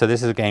cake. So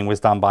this is again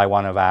was done by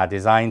one of our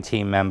design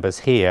team members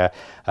here,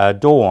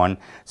 Dawn.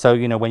 So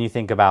you know, when you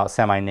think about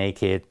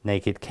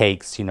naked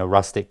cakes, you know,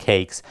 rustic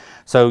cakes,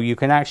 so you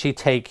can actually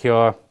take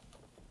your,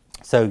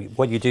 so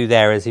what you do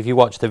there is, if you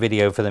watch the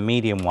video for the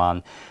medium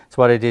one,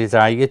 so what I did is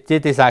I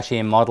did this actually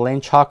in modeling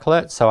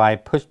chocolate. So I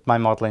pushed my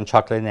modeling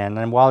chocolate in there, and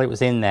then while it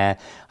was in there,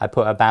 I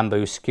put a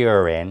bamboo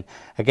skewer in.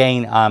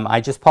 Again,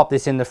 I just popped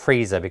this in the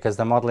freezer because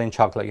the modeling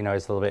chocolate, you know,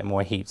 is a little bit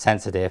more heat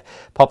sensitive.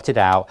 Popped it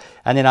out,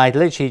 and then I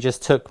literally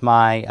just took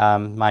my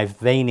my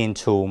veining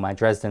tool, my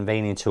Dresden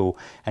veining tool,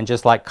 and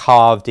just like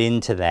carved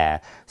into there.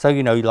 So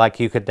you know,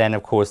 like you could then,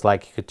 of course,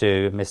 like you could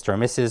do Mr.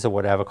 and Mrs. or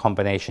whatever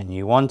combination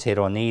you wanted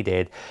or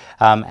needed,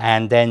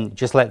 and then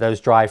just let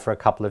those dry for a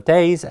couple of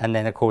days, and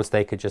then of course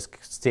they could just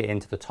sit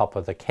into the top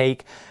of the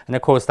cake, and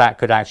of course that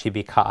could actually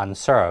be cut and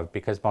served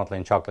because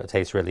modeling chocolate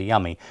tastes really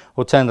yummy.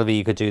 Alternatively,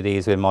 you could do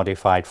these with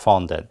modified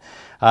fondant.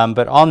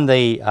 But on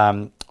the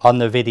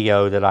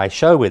video that I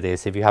show with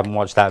this, if you haven't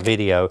watched that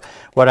video,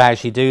 what I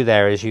actually do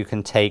there is you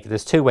can take,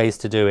 there's 2 ways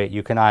to do it.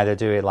 You can either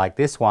do it like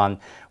this one,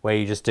 where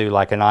you just do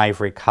like an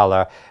ivory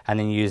color and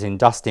then using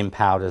dusting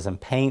powders and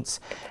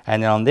paints.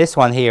 And then on this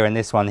one here and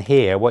this one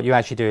here, what you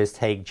actually do is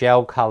take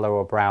gel color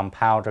or brown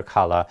powder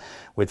color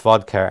with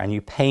vodka, and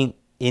you paint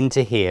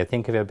into here.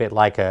 Think of it a bit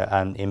like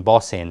an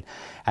embossing,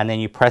 and then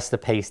you press the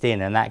paste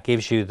in, and that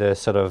gives you the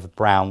sort of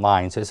brown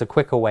line. So it's a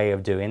quicker way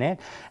of doing it,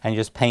 and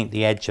just paint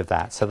the edge of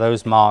that. So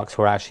those marks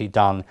were actually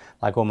done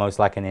like almost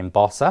like an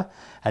embosser,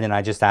 and then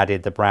I just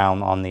added the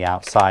brown on the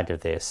outside of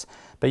this.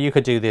 But you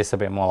could do this a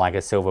bit more like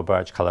a silver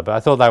birch color, but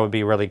I thought that would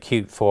be really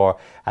cute for,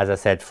 as I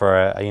said, for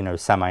a, you know,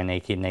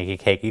 semi-naked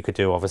cake. You could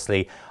do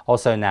obviously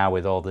also now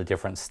with all the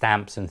different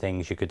stamps and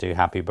things, you could do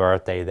happy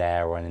birthday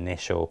there or an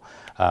initial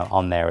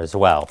on there as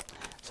well.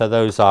 So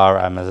those are,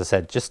 as I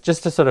said, just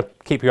to sort of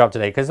keep you up to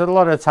date, because a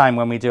lot of the time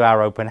when we do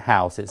our open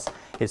house,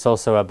 it's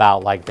also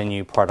about like the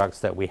new products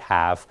that we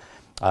have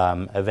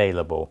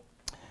available.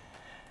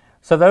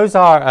 So those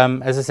are,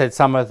 as I said,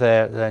 some of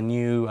the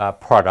new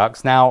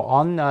products. Now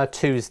on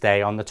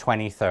Tuesday, on the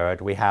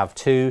 23rd, we have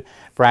 2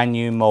 brand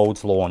new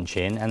molds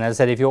launching. And as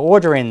I said, if you're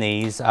ordering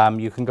these,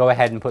 you can go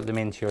ahead and put them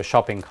into your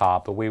shopping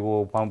cart, but we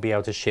won't be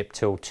able to ship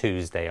till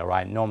Tuesday, all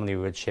right? Normally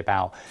we would ship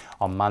out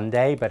on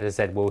Monday, but as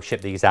I said, we'll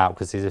ship these out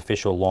because it's the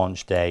official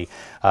launch day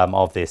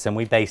of this. And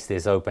we base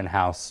this open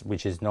house,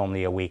 which is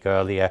normally a week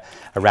earlier,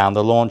 around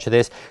the launch of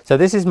this. So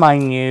this is my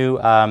new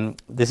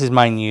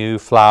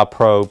Flower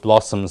Pro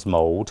Blossoms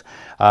mold.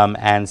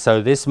 And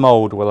so this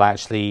mold will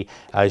actually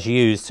is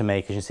used to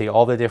make, as you see,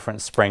 all the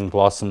different spring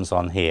blossoms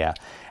on here.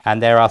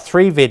 And there are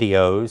 3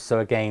 videos. So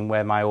again,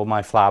 where all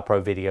my Flower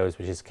Pro videos,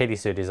 which is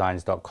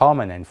katiestudesigns.com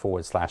and then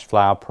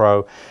 /Flower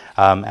Pro.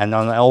 And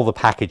on all the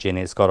packaging,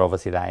 it's got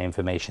obviously that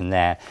information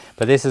there.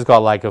 But this has got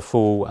like a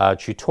full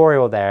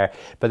tutorial there.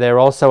 But there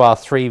also are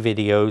 3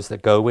 videos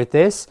that go with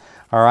this.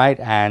 All right,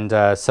 and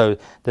so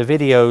the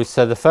videos,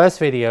 so the first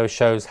video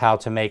shows how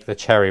to make the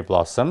cherry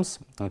blossoms.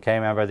 Okay,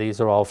 remember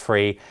these are all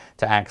free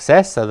to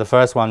access. So the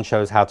first one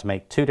shows how to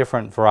make 2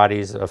 different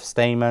varieties of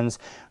stamens,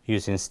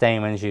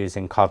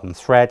 using cotton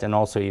thread, and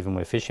also even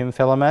with fishing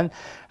filament.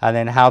 And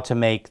then how to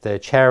make the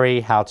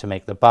cherry, how to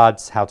make the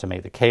buds, how to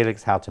make the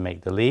calyx, how to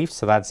make the leaves.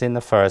 So that's in the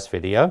first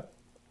video.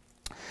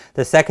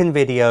 The second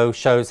video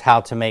shows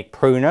how to make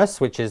prunus,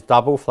 which is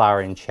double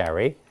flowering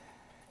cherry,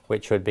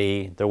 which would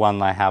be the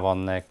one I have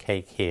on the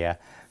cake here.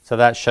 So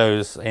that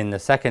shows in the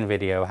second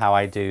video how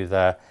I do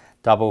the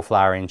double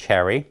flowering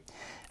cherry,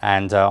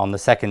 and on the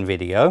second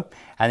video.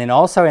 And then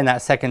also in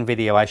that second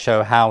video I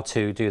show how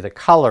to do the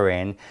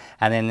coloring,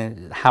 and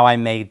then how I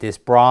made this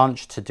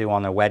branch to do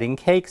on a wedding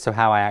cake, so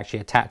how I actually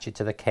attach it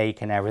to the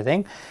cake and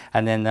everything.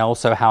 And then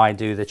also how I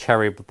do the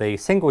cherry, the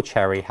single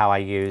cherry, how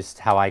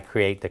I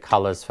create the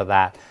colors for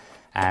that,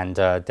 and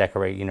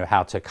decorate, you know,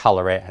 how to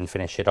color it and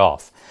finish it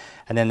off.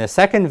 And then the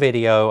second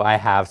video I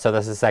have, so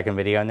that's the second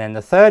video, and then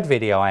the third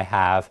video I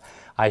have,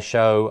 I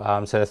show,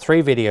 so the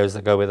 3 videos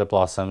that go with the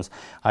blossoms,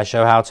 I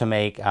show how to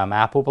make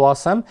apple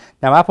blossom.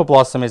 Now apple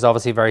blossom is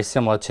obviously very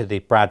similar to the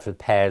Bradford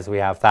pears we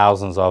have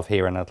thousands of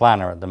here in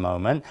Atlanta at the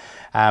moment.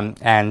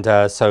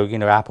 So, you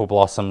know, apple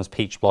blossoms,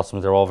 peach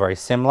blossoms, they're all very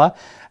similar.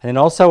 And then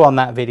also on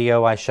that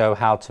video I show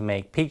how to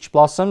make peach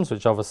blossoms,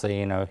 which obviously,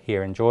 you know,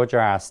 here in Georgia,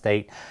 our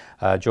state,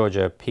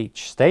 Georgia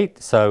peach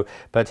state. So,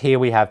 but here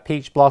we have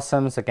peach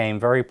blossoms, again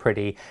very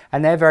pretty,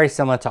 and they're very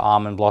similar to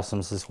almond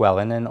blossoms as well.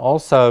 And then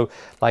also,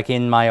 like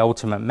in my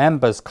Ultimate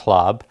Members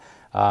Club,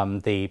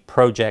 the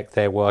project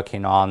they're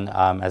working on,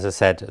 as I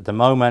said, at the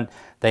moment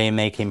they are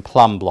making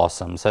plum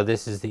blossoms. So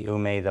this is the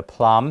Ume the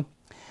plum,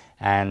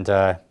 and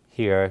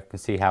here you can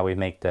see how we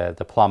make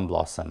the plum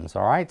blossoms.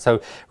 All right,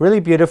 so really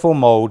beautiful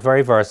mold,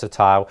 very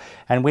versatile,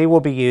 and we will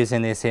be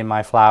using this in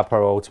my Flower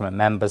Pro Ultimate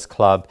Members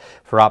Club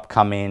for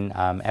upcoming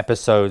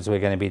episodes. We're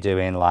going to be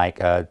doing like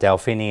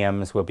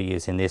delphiniums. We'll be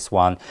using this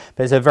one,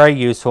 but it's a very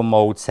useful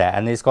mold set,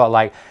 and it's got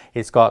like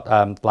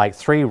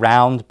 3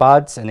 round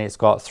buds, and it's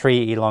got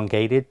 3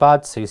 elongated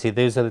buds. So you see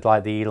those are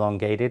like the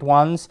elongated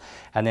ones,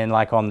 and then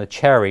like on the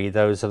cherry,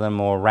 those are the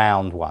more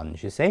round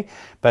ones, you see.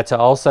 But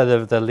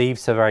also the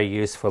leaves are very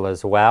useful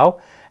as well.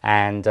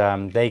 And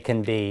they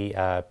can be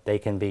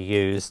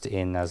used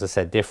in, as I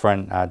said,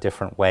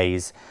 different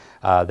ways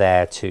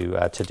there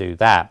to do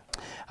that.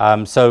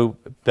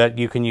 But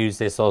you can use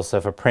this also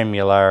for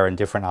primula and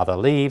different other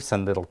leaves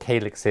and little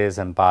calyxes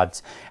and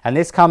buds. And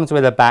this comes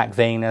with a back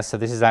veinus, so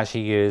this is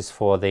actually used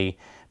for the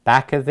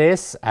back of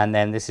this, and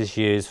then this is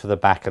used for the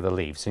back of the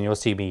leaves, and you'll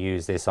see me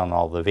use this on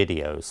all the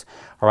videos.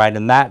 All right,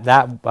 and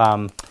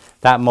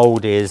that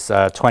mold is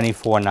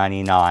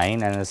 $24.99,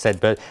 and as I said,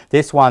 but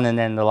this one and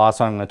then the last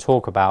one I'm going to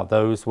talk about,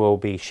 those will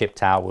be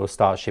shipped out. We'll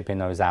start shipping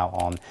those out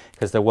on,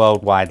 because the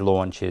worldwide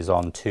launch is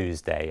on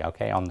Tuesday,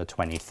 okay, on the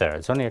 23rd.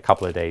 It's only a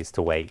couple of days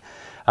to wait.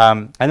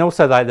 And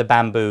also like the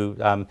bamboo,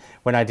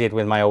 when I did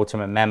with my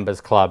Ultimate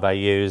Members Club, I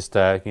used,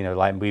 you know,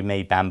 like we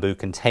made bamboo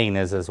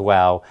containers as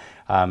well.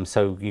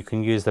 So you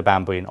can use the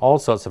bamboo in all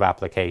sorts of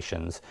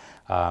applications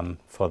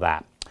for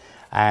that.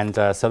 And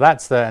so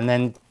that's the, and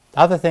then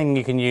other thing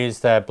you can use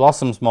the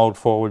blossoms mold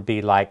for would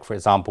be like, for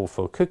example,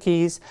 for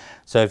cookies.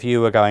 So if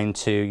you were going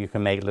to, you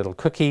can make little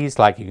cookies,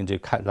 like you can do,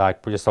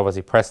 like just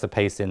obviously press the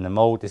paste in the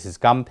mold. This is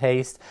gum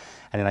paste.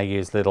 And then I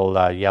used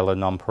little yellow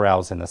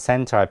nonpareils in the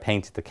center. I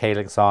painted the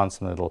calyx on,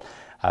 some little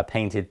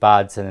painted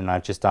buds, and then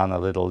I've just done a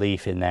little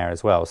leaf in there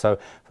as well. So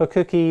for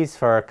cookies,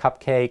 for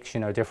cupcakes,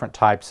 you know, different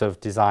types of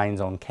designs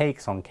on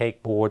cakes, on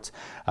cake boards,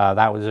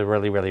 that was a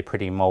really, really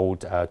pretty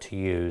mold to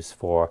use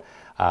for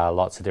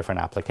lots of different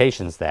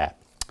applications there.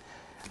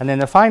 And then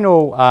the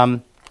final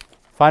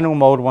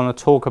mold I want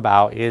to talk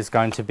about is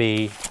going to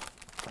be,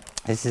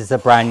 this is a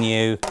brand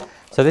new,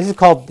 so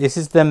this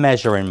is the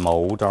measuring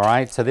mold, all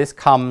right? So this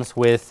comes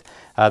with,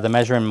 the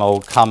measuring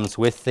mold comes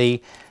with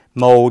the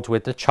mold,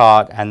 with the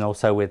chart, and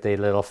also with the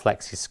little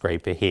flexi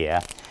scraper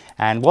here.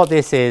 And what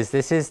this is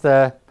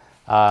the,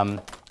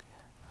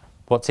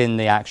 what's in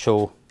the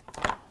actual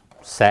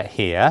set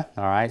here,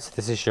 all right? So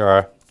this is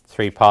your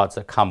 3 parts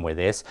that come with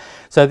this.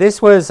 So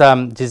this was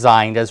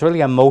designed as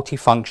really a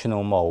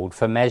multifunctional mold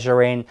for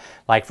measuring,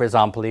 like for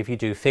example, if you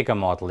do figure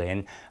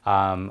modeling,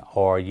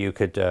 or you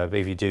could,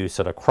 if you do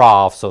sort of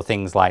crafts or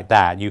things like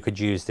that, you could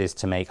use this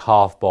to make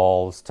half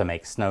balls, to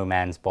make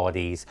snowman's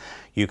bodies.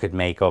 You could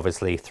make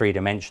obviously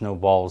 3-dimensional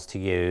balls to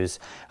use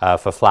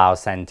for flower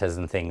centers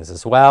and things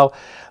as well.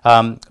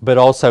 But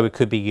also it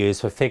could be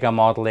used for figure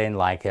modeling,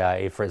 like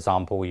if for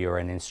example you're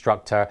an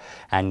instructor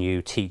and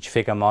you teach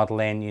figure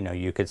modeling, you know,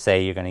 you could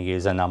say you're going to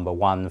use a number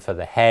 1 for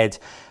the head,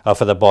 or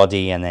for the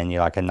body, and then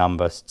you're like a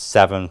number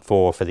 7,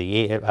 4 for the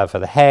ear, for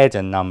the head,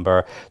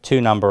 and two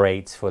number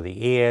 8s for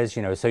the ears,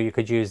 you know, so you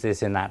could use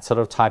this in that sort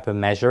of type of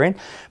measuring.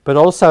 But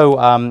also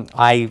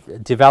I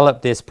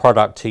developed this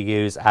product to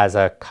use as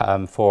a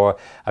for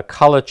a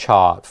color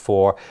chart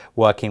for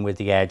working with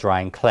the air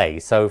drying clay.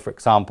 So for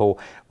example,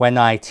 when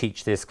I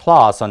teach this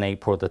class on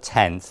April the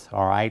 10th,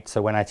 all right,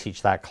 so when I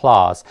teach that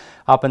class,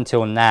 up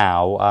until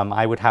now,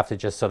 I would have to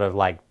just sort of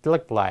like,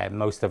 look like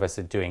most of us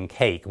are doing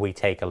cake. We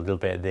take a little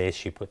bit of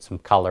this, you put some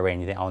color in,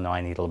 you think, oh no,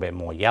 I need a little bit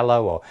more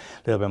yellow or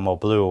a little bit more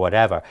blue or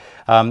whatever.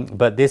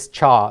 But this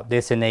chart,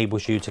 this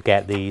enables you to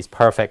get these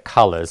perfect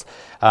colors.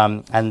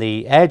 And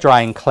the air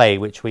drying clay,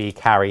 which we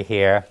carry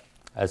here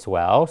as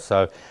well.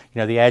 So, you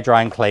know, the air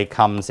drying clay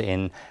comes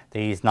in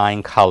these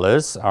 9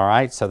 colors, all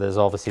right? So there's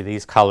obviously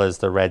these colors,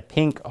 the red,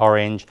 pink,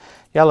 orange,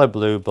 yellow,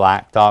 blue,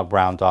 black, dark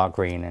brown, dark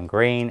green, and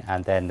green.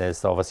 And then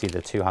there's obviously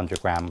the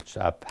 200-gram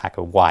pack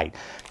of white.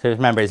 So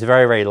remember, it's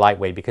very, very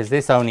lightweight because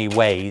this only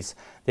weighs,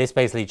 this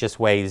basically just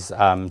weighs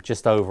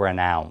just over an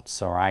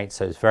ounce, all right?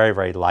 So it's very,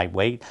 very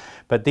lightweight.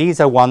 But these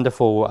are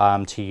wonderful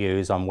to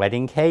use on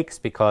wedding cakes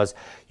because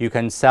you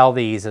can sell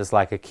these as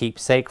like a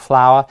keepsake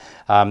flour.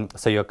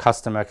 So your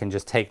customer can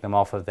just take them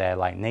off of their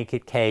like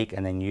naked cake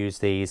and then use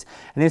these.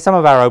 And in some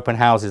of our open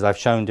houses, I've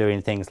shown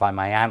doing things like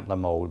my antler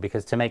mold,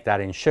 because to make that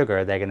in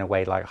sugar, they're going to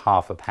weigh like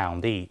 ½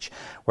 pound each.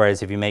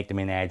 Whereas if you make them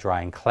in air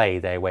drying clay,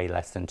 they weigh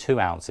less than 2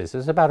 ounces. So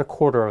it's about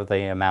 1/4 of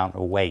the amount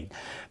of weight.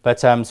 But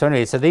so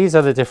anyway, so these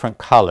are the different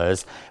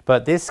colors.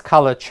 But this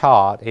color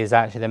chart is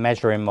actually the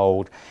measuring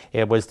mold.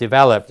 It was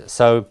developed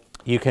so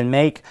you can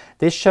make,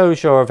 this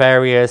shows your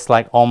various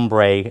like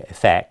ombre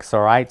effects,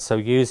 all right? So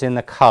using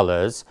the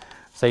colors,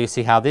 so you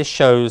see how this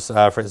shows,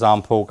 for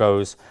example,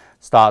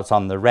 starts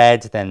on the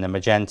red, then the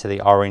magenta,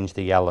 the orange,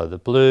 the yellow, the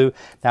blue.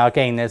 Now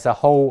again, there's 2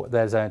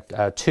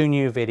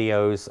 new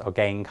videos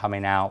again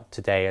coming out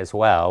today as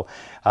well.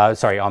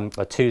 Sorry, on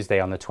Tuesday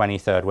on the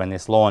 23rd when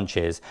this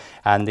launches.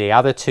 And the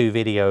other 2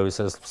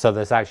 videos, so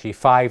there's actually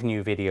 5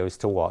 new videos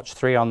to watch.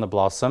 3 on the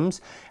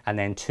blossoms and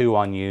then 2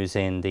 on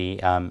using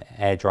the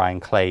air drying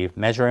clay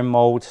measuring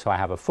mold. So I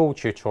have a full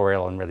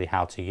tutorial on really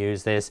how to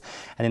use this.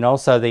 And then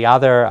also the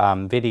other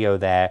video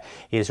there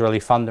is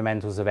really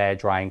fundamentals of air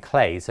drying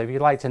clay. So if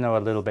you'd like to know a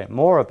little bit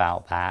more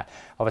about that,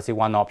 obviously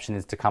one option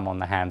is to come on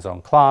the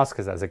hands-on class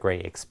because that's a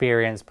great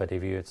experience. But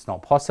if it's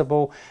not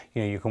possible,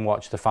 you know, you can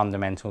watch the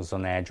fundamentals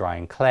on air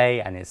drying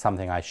clay, and it's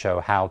something I show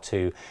how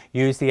to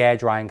use the air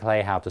drying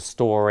clay, how to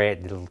store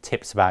it, little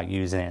tips about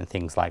using it and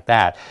things like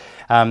that.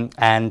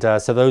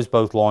 So those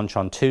both launch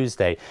on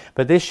Tuesday.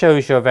 But this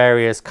shows your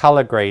various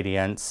color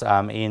gradients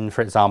in,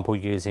 for example,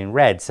 using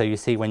red. So you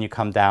see when you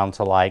come down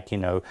to like, you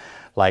know,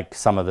 like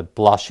some of the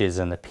blushes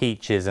and the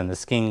peaches and the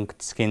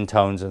skin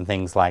tones and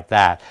things like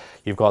that.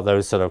 You've got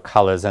those sort of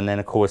colors. And then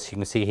of course you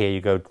can see here you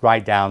go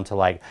right down to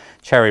like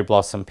cherry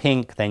blossom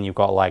pink. Then you've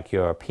got like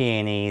your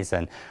peonies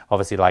and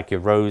obviously like your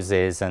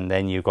roses. And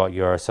then you've got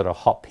your sort of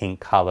hot pink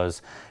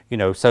colors. You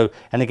know, so,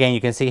 and again,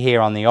 you can see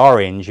here on the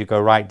orange, you go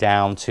right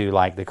down to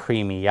like the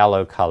creamy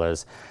yellow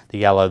colors, the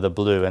yellow, the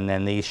blue, and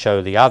then these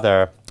show the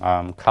other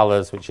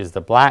colors, which is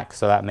the black.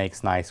 So that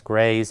makes nice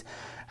grays.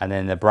 And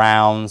then the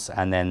browns,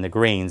 and then the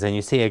greens. And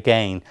you see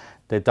again,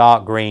 the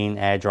dark green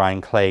air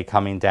drying clay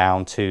coming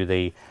down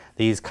to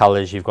these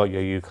colors. You've got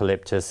your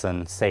eucalyptus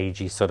and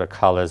sagey sort of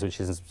colors, which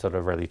is sort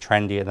of really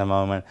trendy at the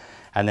moment.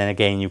 And then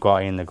again, you've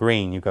got in the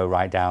green, you go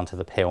right down to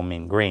the pale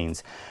mint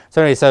greens.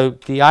 So anyway, so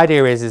the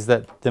idea is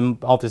that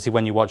obviously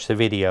when you watch the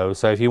video,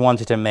 so if you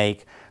wanted to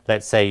make,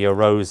 let's say your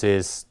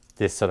roses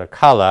this sort of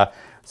color,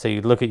 so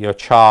you look at your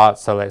chart,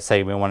 so let's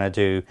say we want to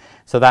do,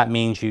 so that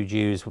means you'd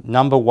use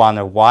number 1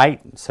 of white,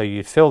 so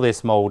you'd fill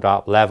this mold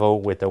up level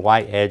with the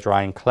white air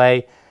drying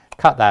clay,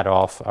 cut that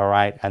off, all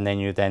right, and then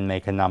you then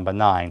make a number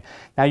 9.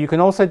 Now you can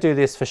also do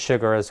this for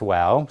sugar as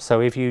well,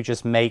 so if you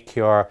just make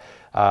your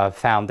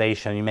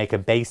foundation, you make a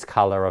base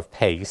color of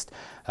paste,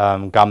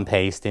 gum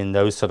paste in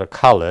those sort of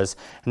colors,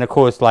 and of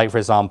course, like for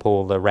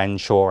example the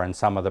Renshaw and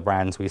some of the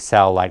brands we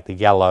sell like the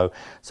yellow,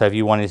 so if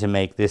you wanted to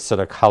make this sort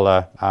of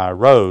color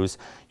rose,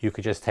 you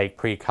could just take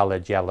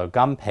pre-colored yellow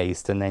gum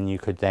paste, and then you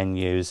could then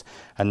use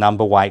a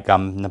number white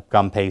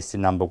gum paste in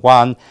number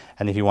 1,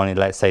 and if you wanted,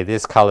 let's say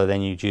this color,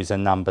 then you'd use a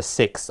number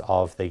 6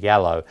 of the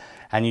yellow,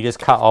 and you just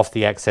cut off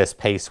the excess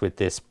paste with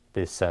this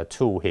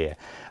tool here.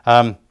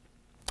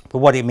 But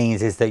what it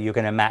means is that you're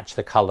going to match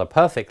the color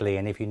perfectly,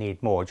 and if you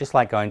need more, just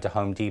like going to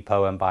Home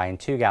Depot and buying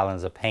 2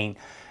 gallons of paint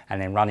and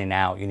then running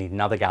out, you need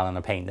another gallon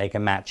of paint, they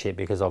can match it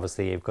because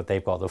obviously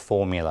they've got the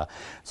formula.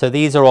 So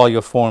these are all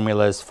your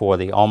formulas for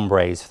the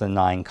ombres, for the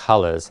 9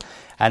 colors.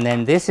 And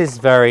then this is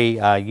very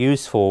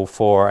useful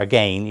for,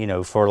 again, you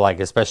know, for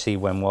like, especially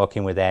when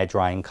working with air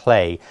drying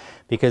clay,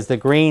 because the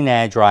green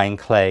air drying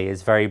clay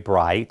is very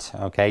bright,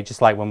 okay? Just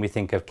like when we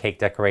think of cake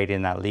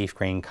decorating, that leaf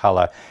green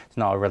color, it's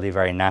not a really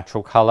very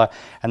natural color.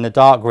 And the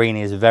dark green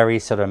is very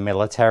sort of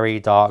military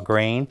dark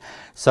green.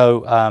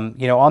 So,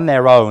 you know, on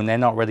their own, they're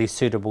not really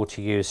suitable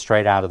to use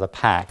straight out of the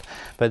pack.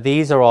 But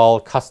these are all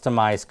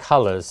customized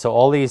colors. So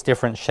all these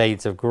different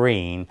shades of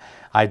green,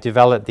 I've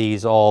developed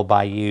these all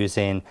by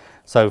using,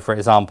 so for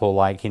example,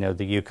 like, you know,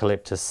 the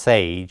eucalyptus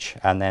sage,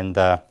 and then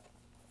the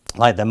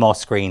like the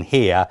moss green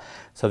here.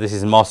 So this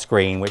is moss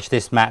green, which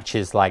this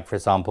matches, like for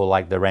example,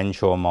 like the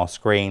Renshaw moss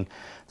green.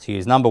 So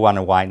use number 1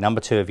 of white,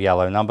 number 2 of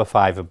yellow, number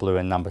 5 of blue,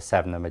 and number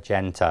 7 of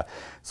magenta.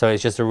 So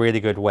it's just a really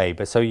good way.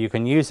 But so you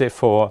can use it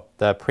for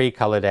the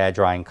pre-colored air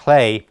drying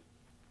clay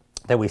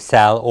that we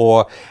sell,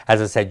 or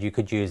as I said, you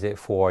could use it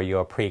for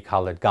your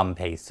pre-colored gum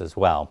paste as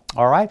well.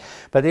 All right,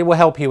 but it will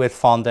help you with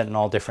fondant and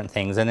all different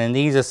things. And then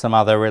these are some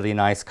other really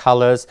nice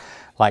colors,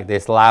 like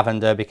this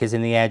lavender, because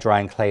in the air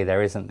drying clay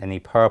there isn't any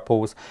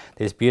purples.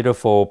 This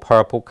beautiful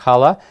purple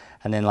color,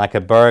 and then like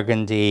a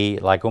burgundy,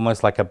 like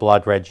almost like a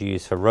blood red you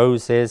use for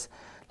roses,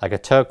 like a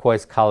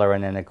turquoise color,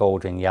 and then a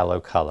golden yellow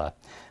color.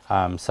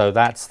 So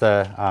that's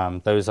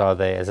the those are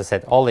the, as I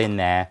said, all in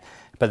there.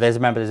 But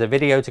remember, there's a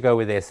video to go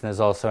with this, and there's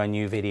also a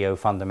new video,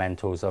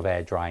 Fundamentals of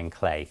Air Drying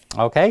Clay.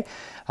 Okay,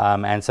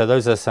 and so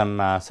those are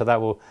some, so that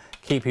will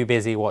keep you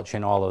busy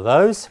watching all of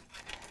those.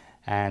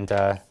 And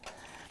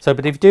so,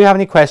 but if you do have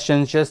any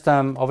questions, just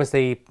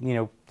obviously, you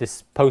know,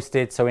 this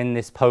posted, so in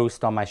this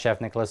post on my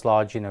Chef Nicholas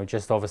Lodge, you know,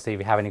 just obviously if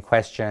you have any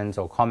questions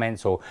or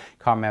comments, or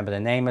can't remember the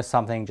name of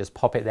something, just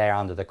pop it there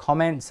under the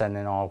comments, and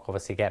then I'll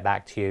obviously get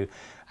back to you.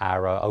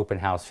 Our open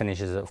house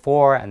finishes at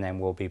 4, and then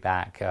we'll be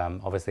back.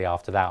 Obviously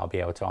after that, I'll be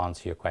able to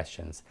answer your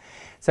questions.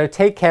 So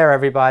take care,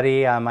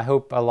 everybody. I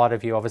hope a lot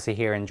of you, obviously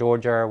here in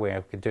Georgia,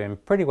 we're doing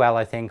pretty well,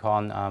 I think,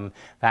 on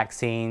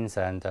vaccines.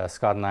 And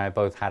Scott and I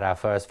both had our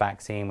first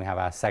vaccine. We have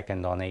our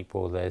second on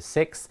April the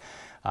 6th.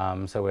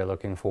 So we're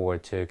looking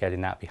forward to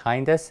getting that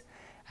behind us.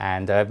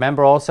 And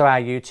remember also our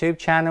YouTube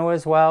channel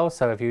as well.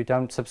 So if you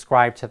don't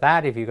subscribe to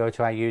that, if you go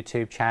to our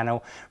YouTube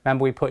channel,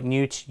 remember we put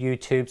new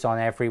YouTubes on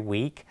every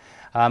week.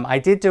 I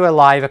did do a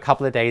live a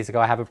couple of days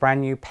ago. I have a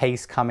brand new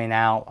paste coming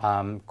out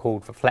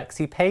called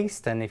Flexi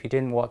Paste, and if you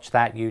didn't watch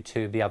that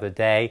YouTube the other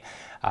day,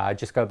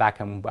 just go back,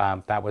 and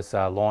that was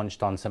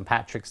launched on St.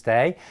 Patrick's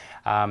Day,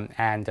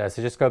 so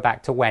just go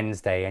back to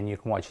Wednesday and you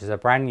can watch. It's a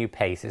brand new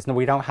paste.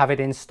 We don't have it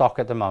in stock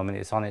at the moment.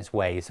 It's on its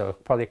way, so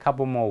probably a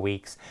couple more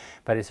weeks,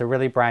 but it's a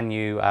really brand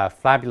new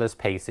fabulous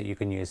paste that you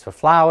can use for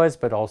flowers,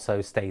 but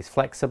also stays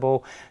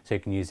flexible, so you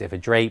can use it for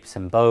drapes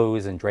and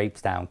bows and drapes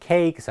down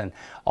cakes and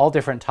all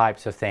different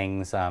types of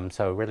things.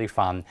 So really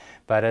fun.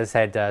 But as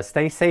I said,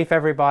 stay safe,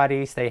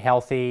 everybody, stay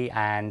healthy,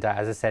 and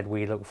as I said,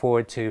 we look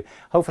forward to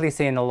hopefully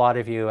seeing a lot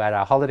of you at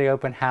our holiday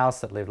open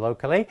house that live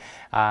locally.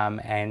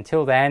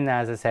 Until then,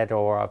 as I said,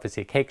 or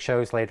obviously cake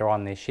shows later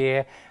on this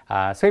year.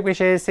 Sweet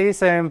wishes, see you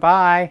soon,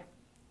 bye.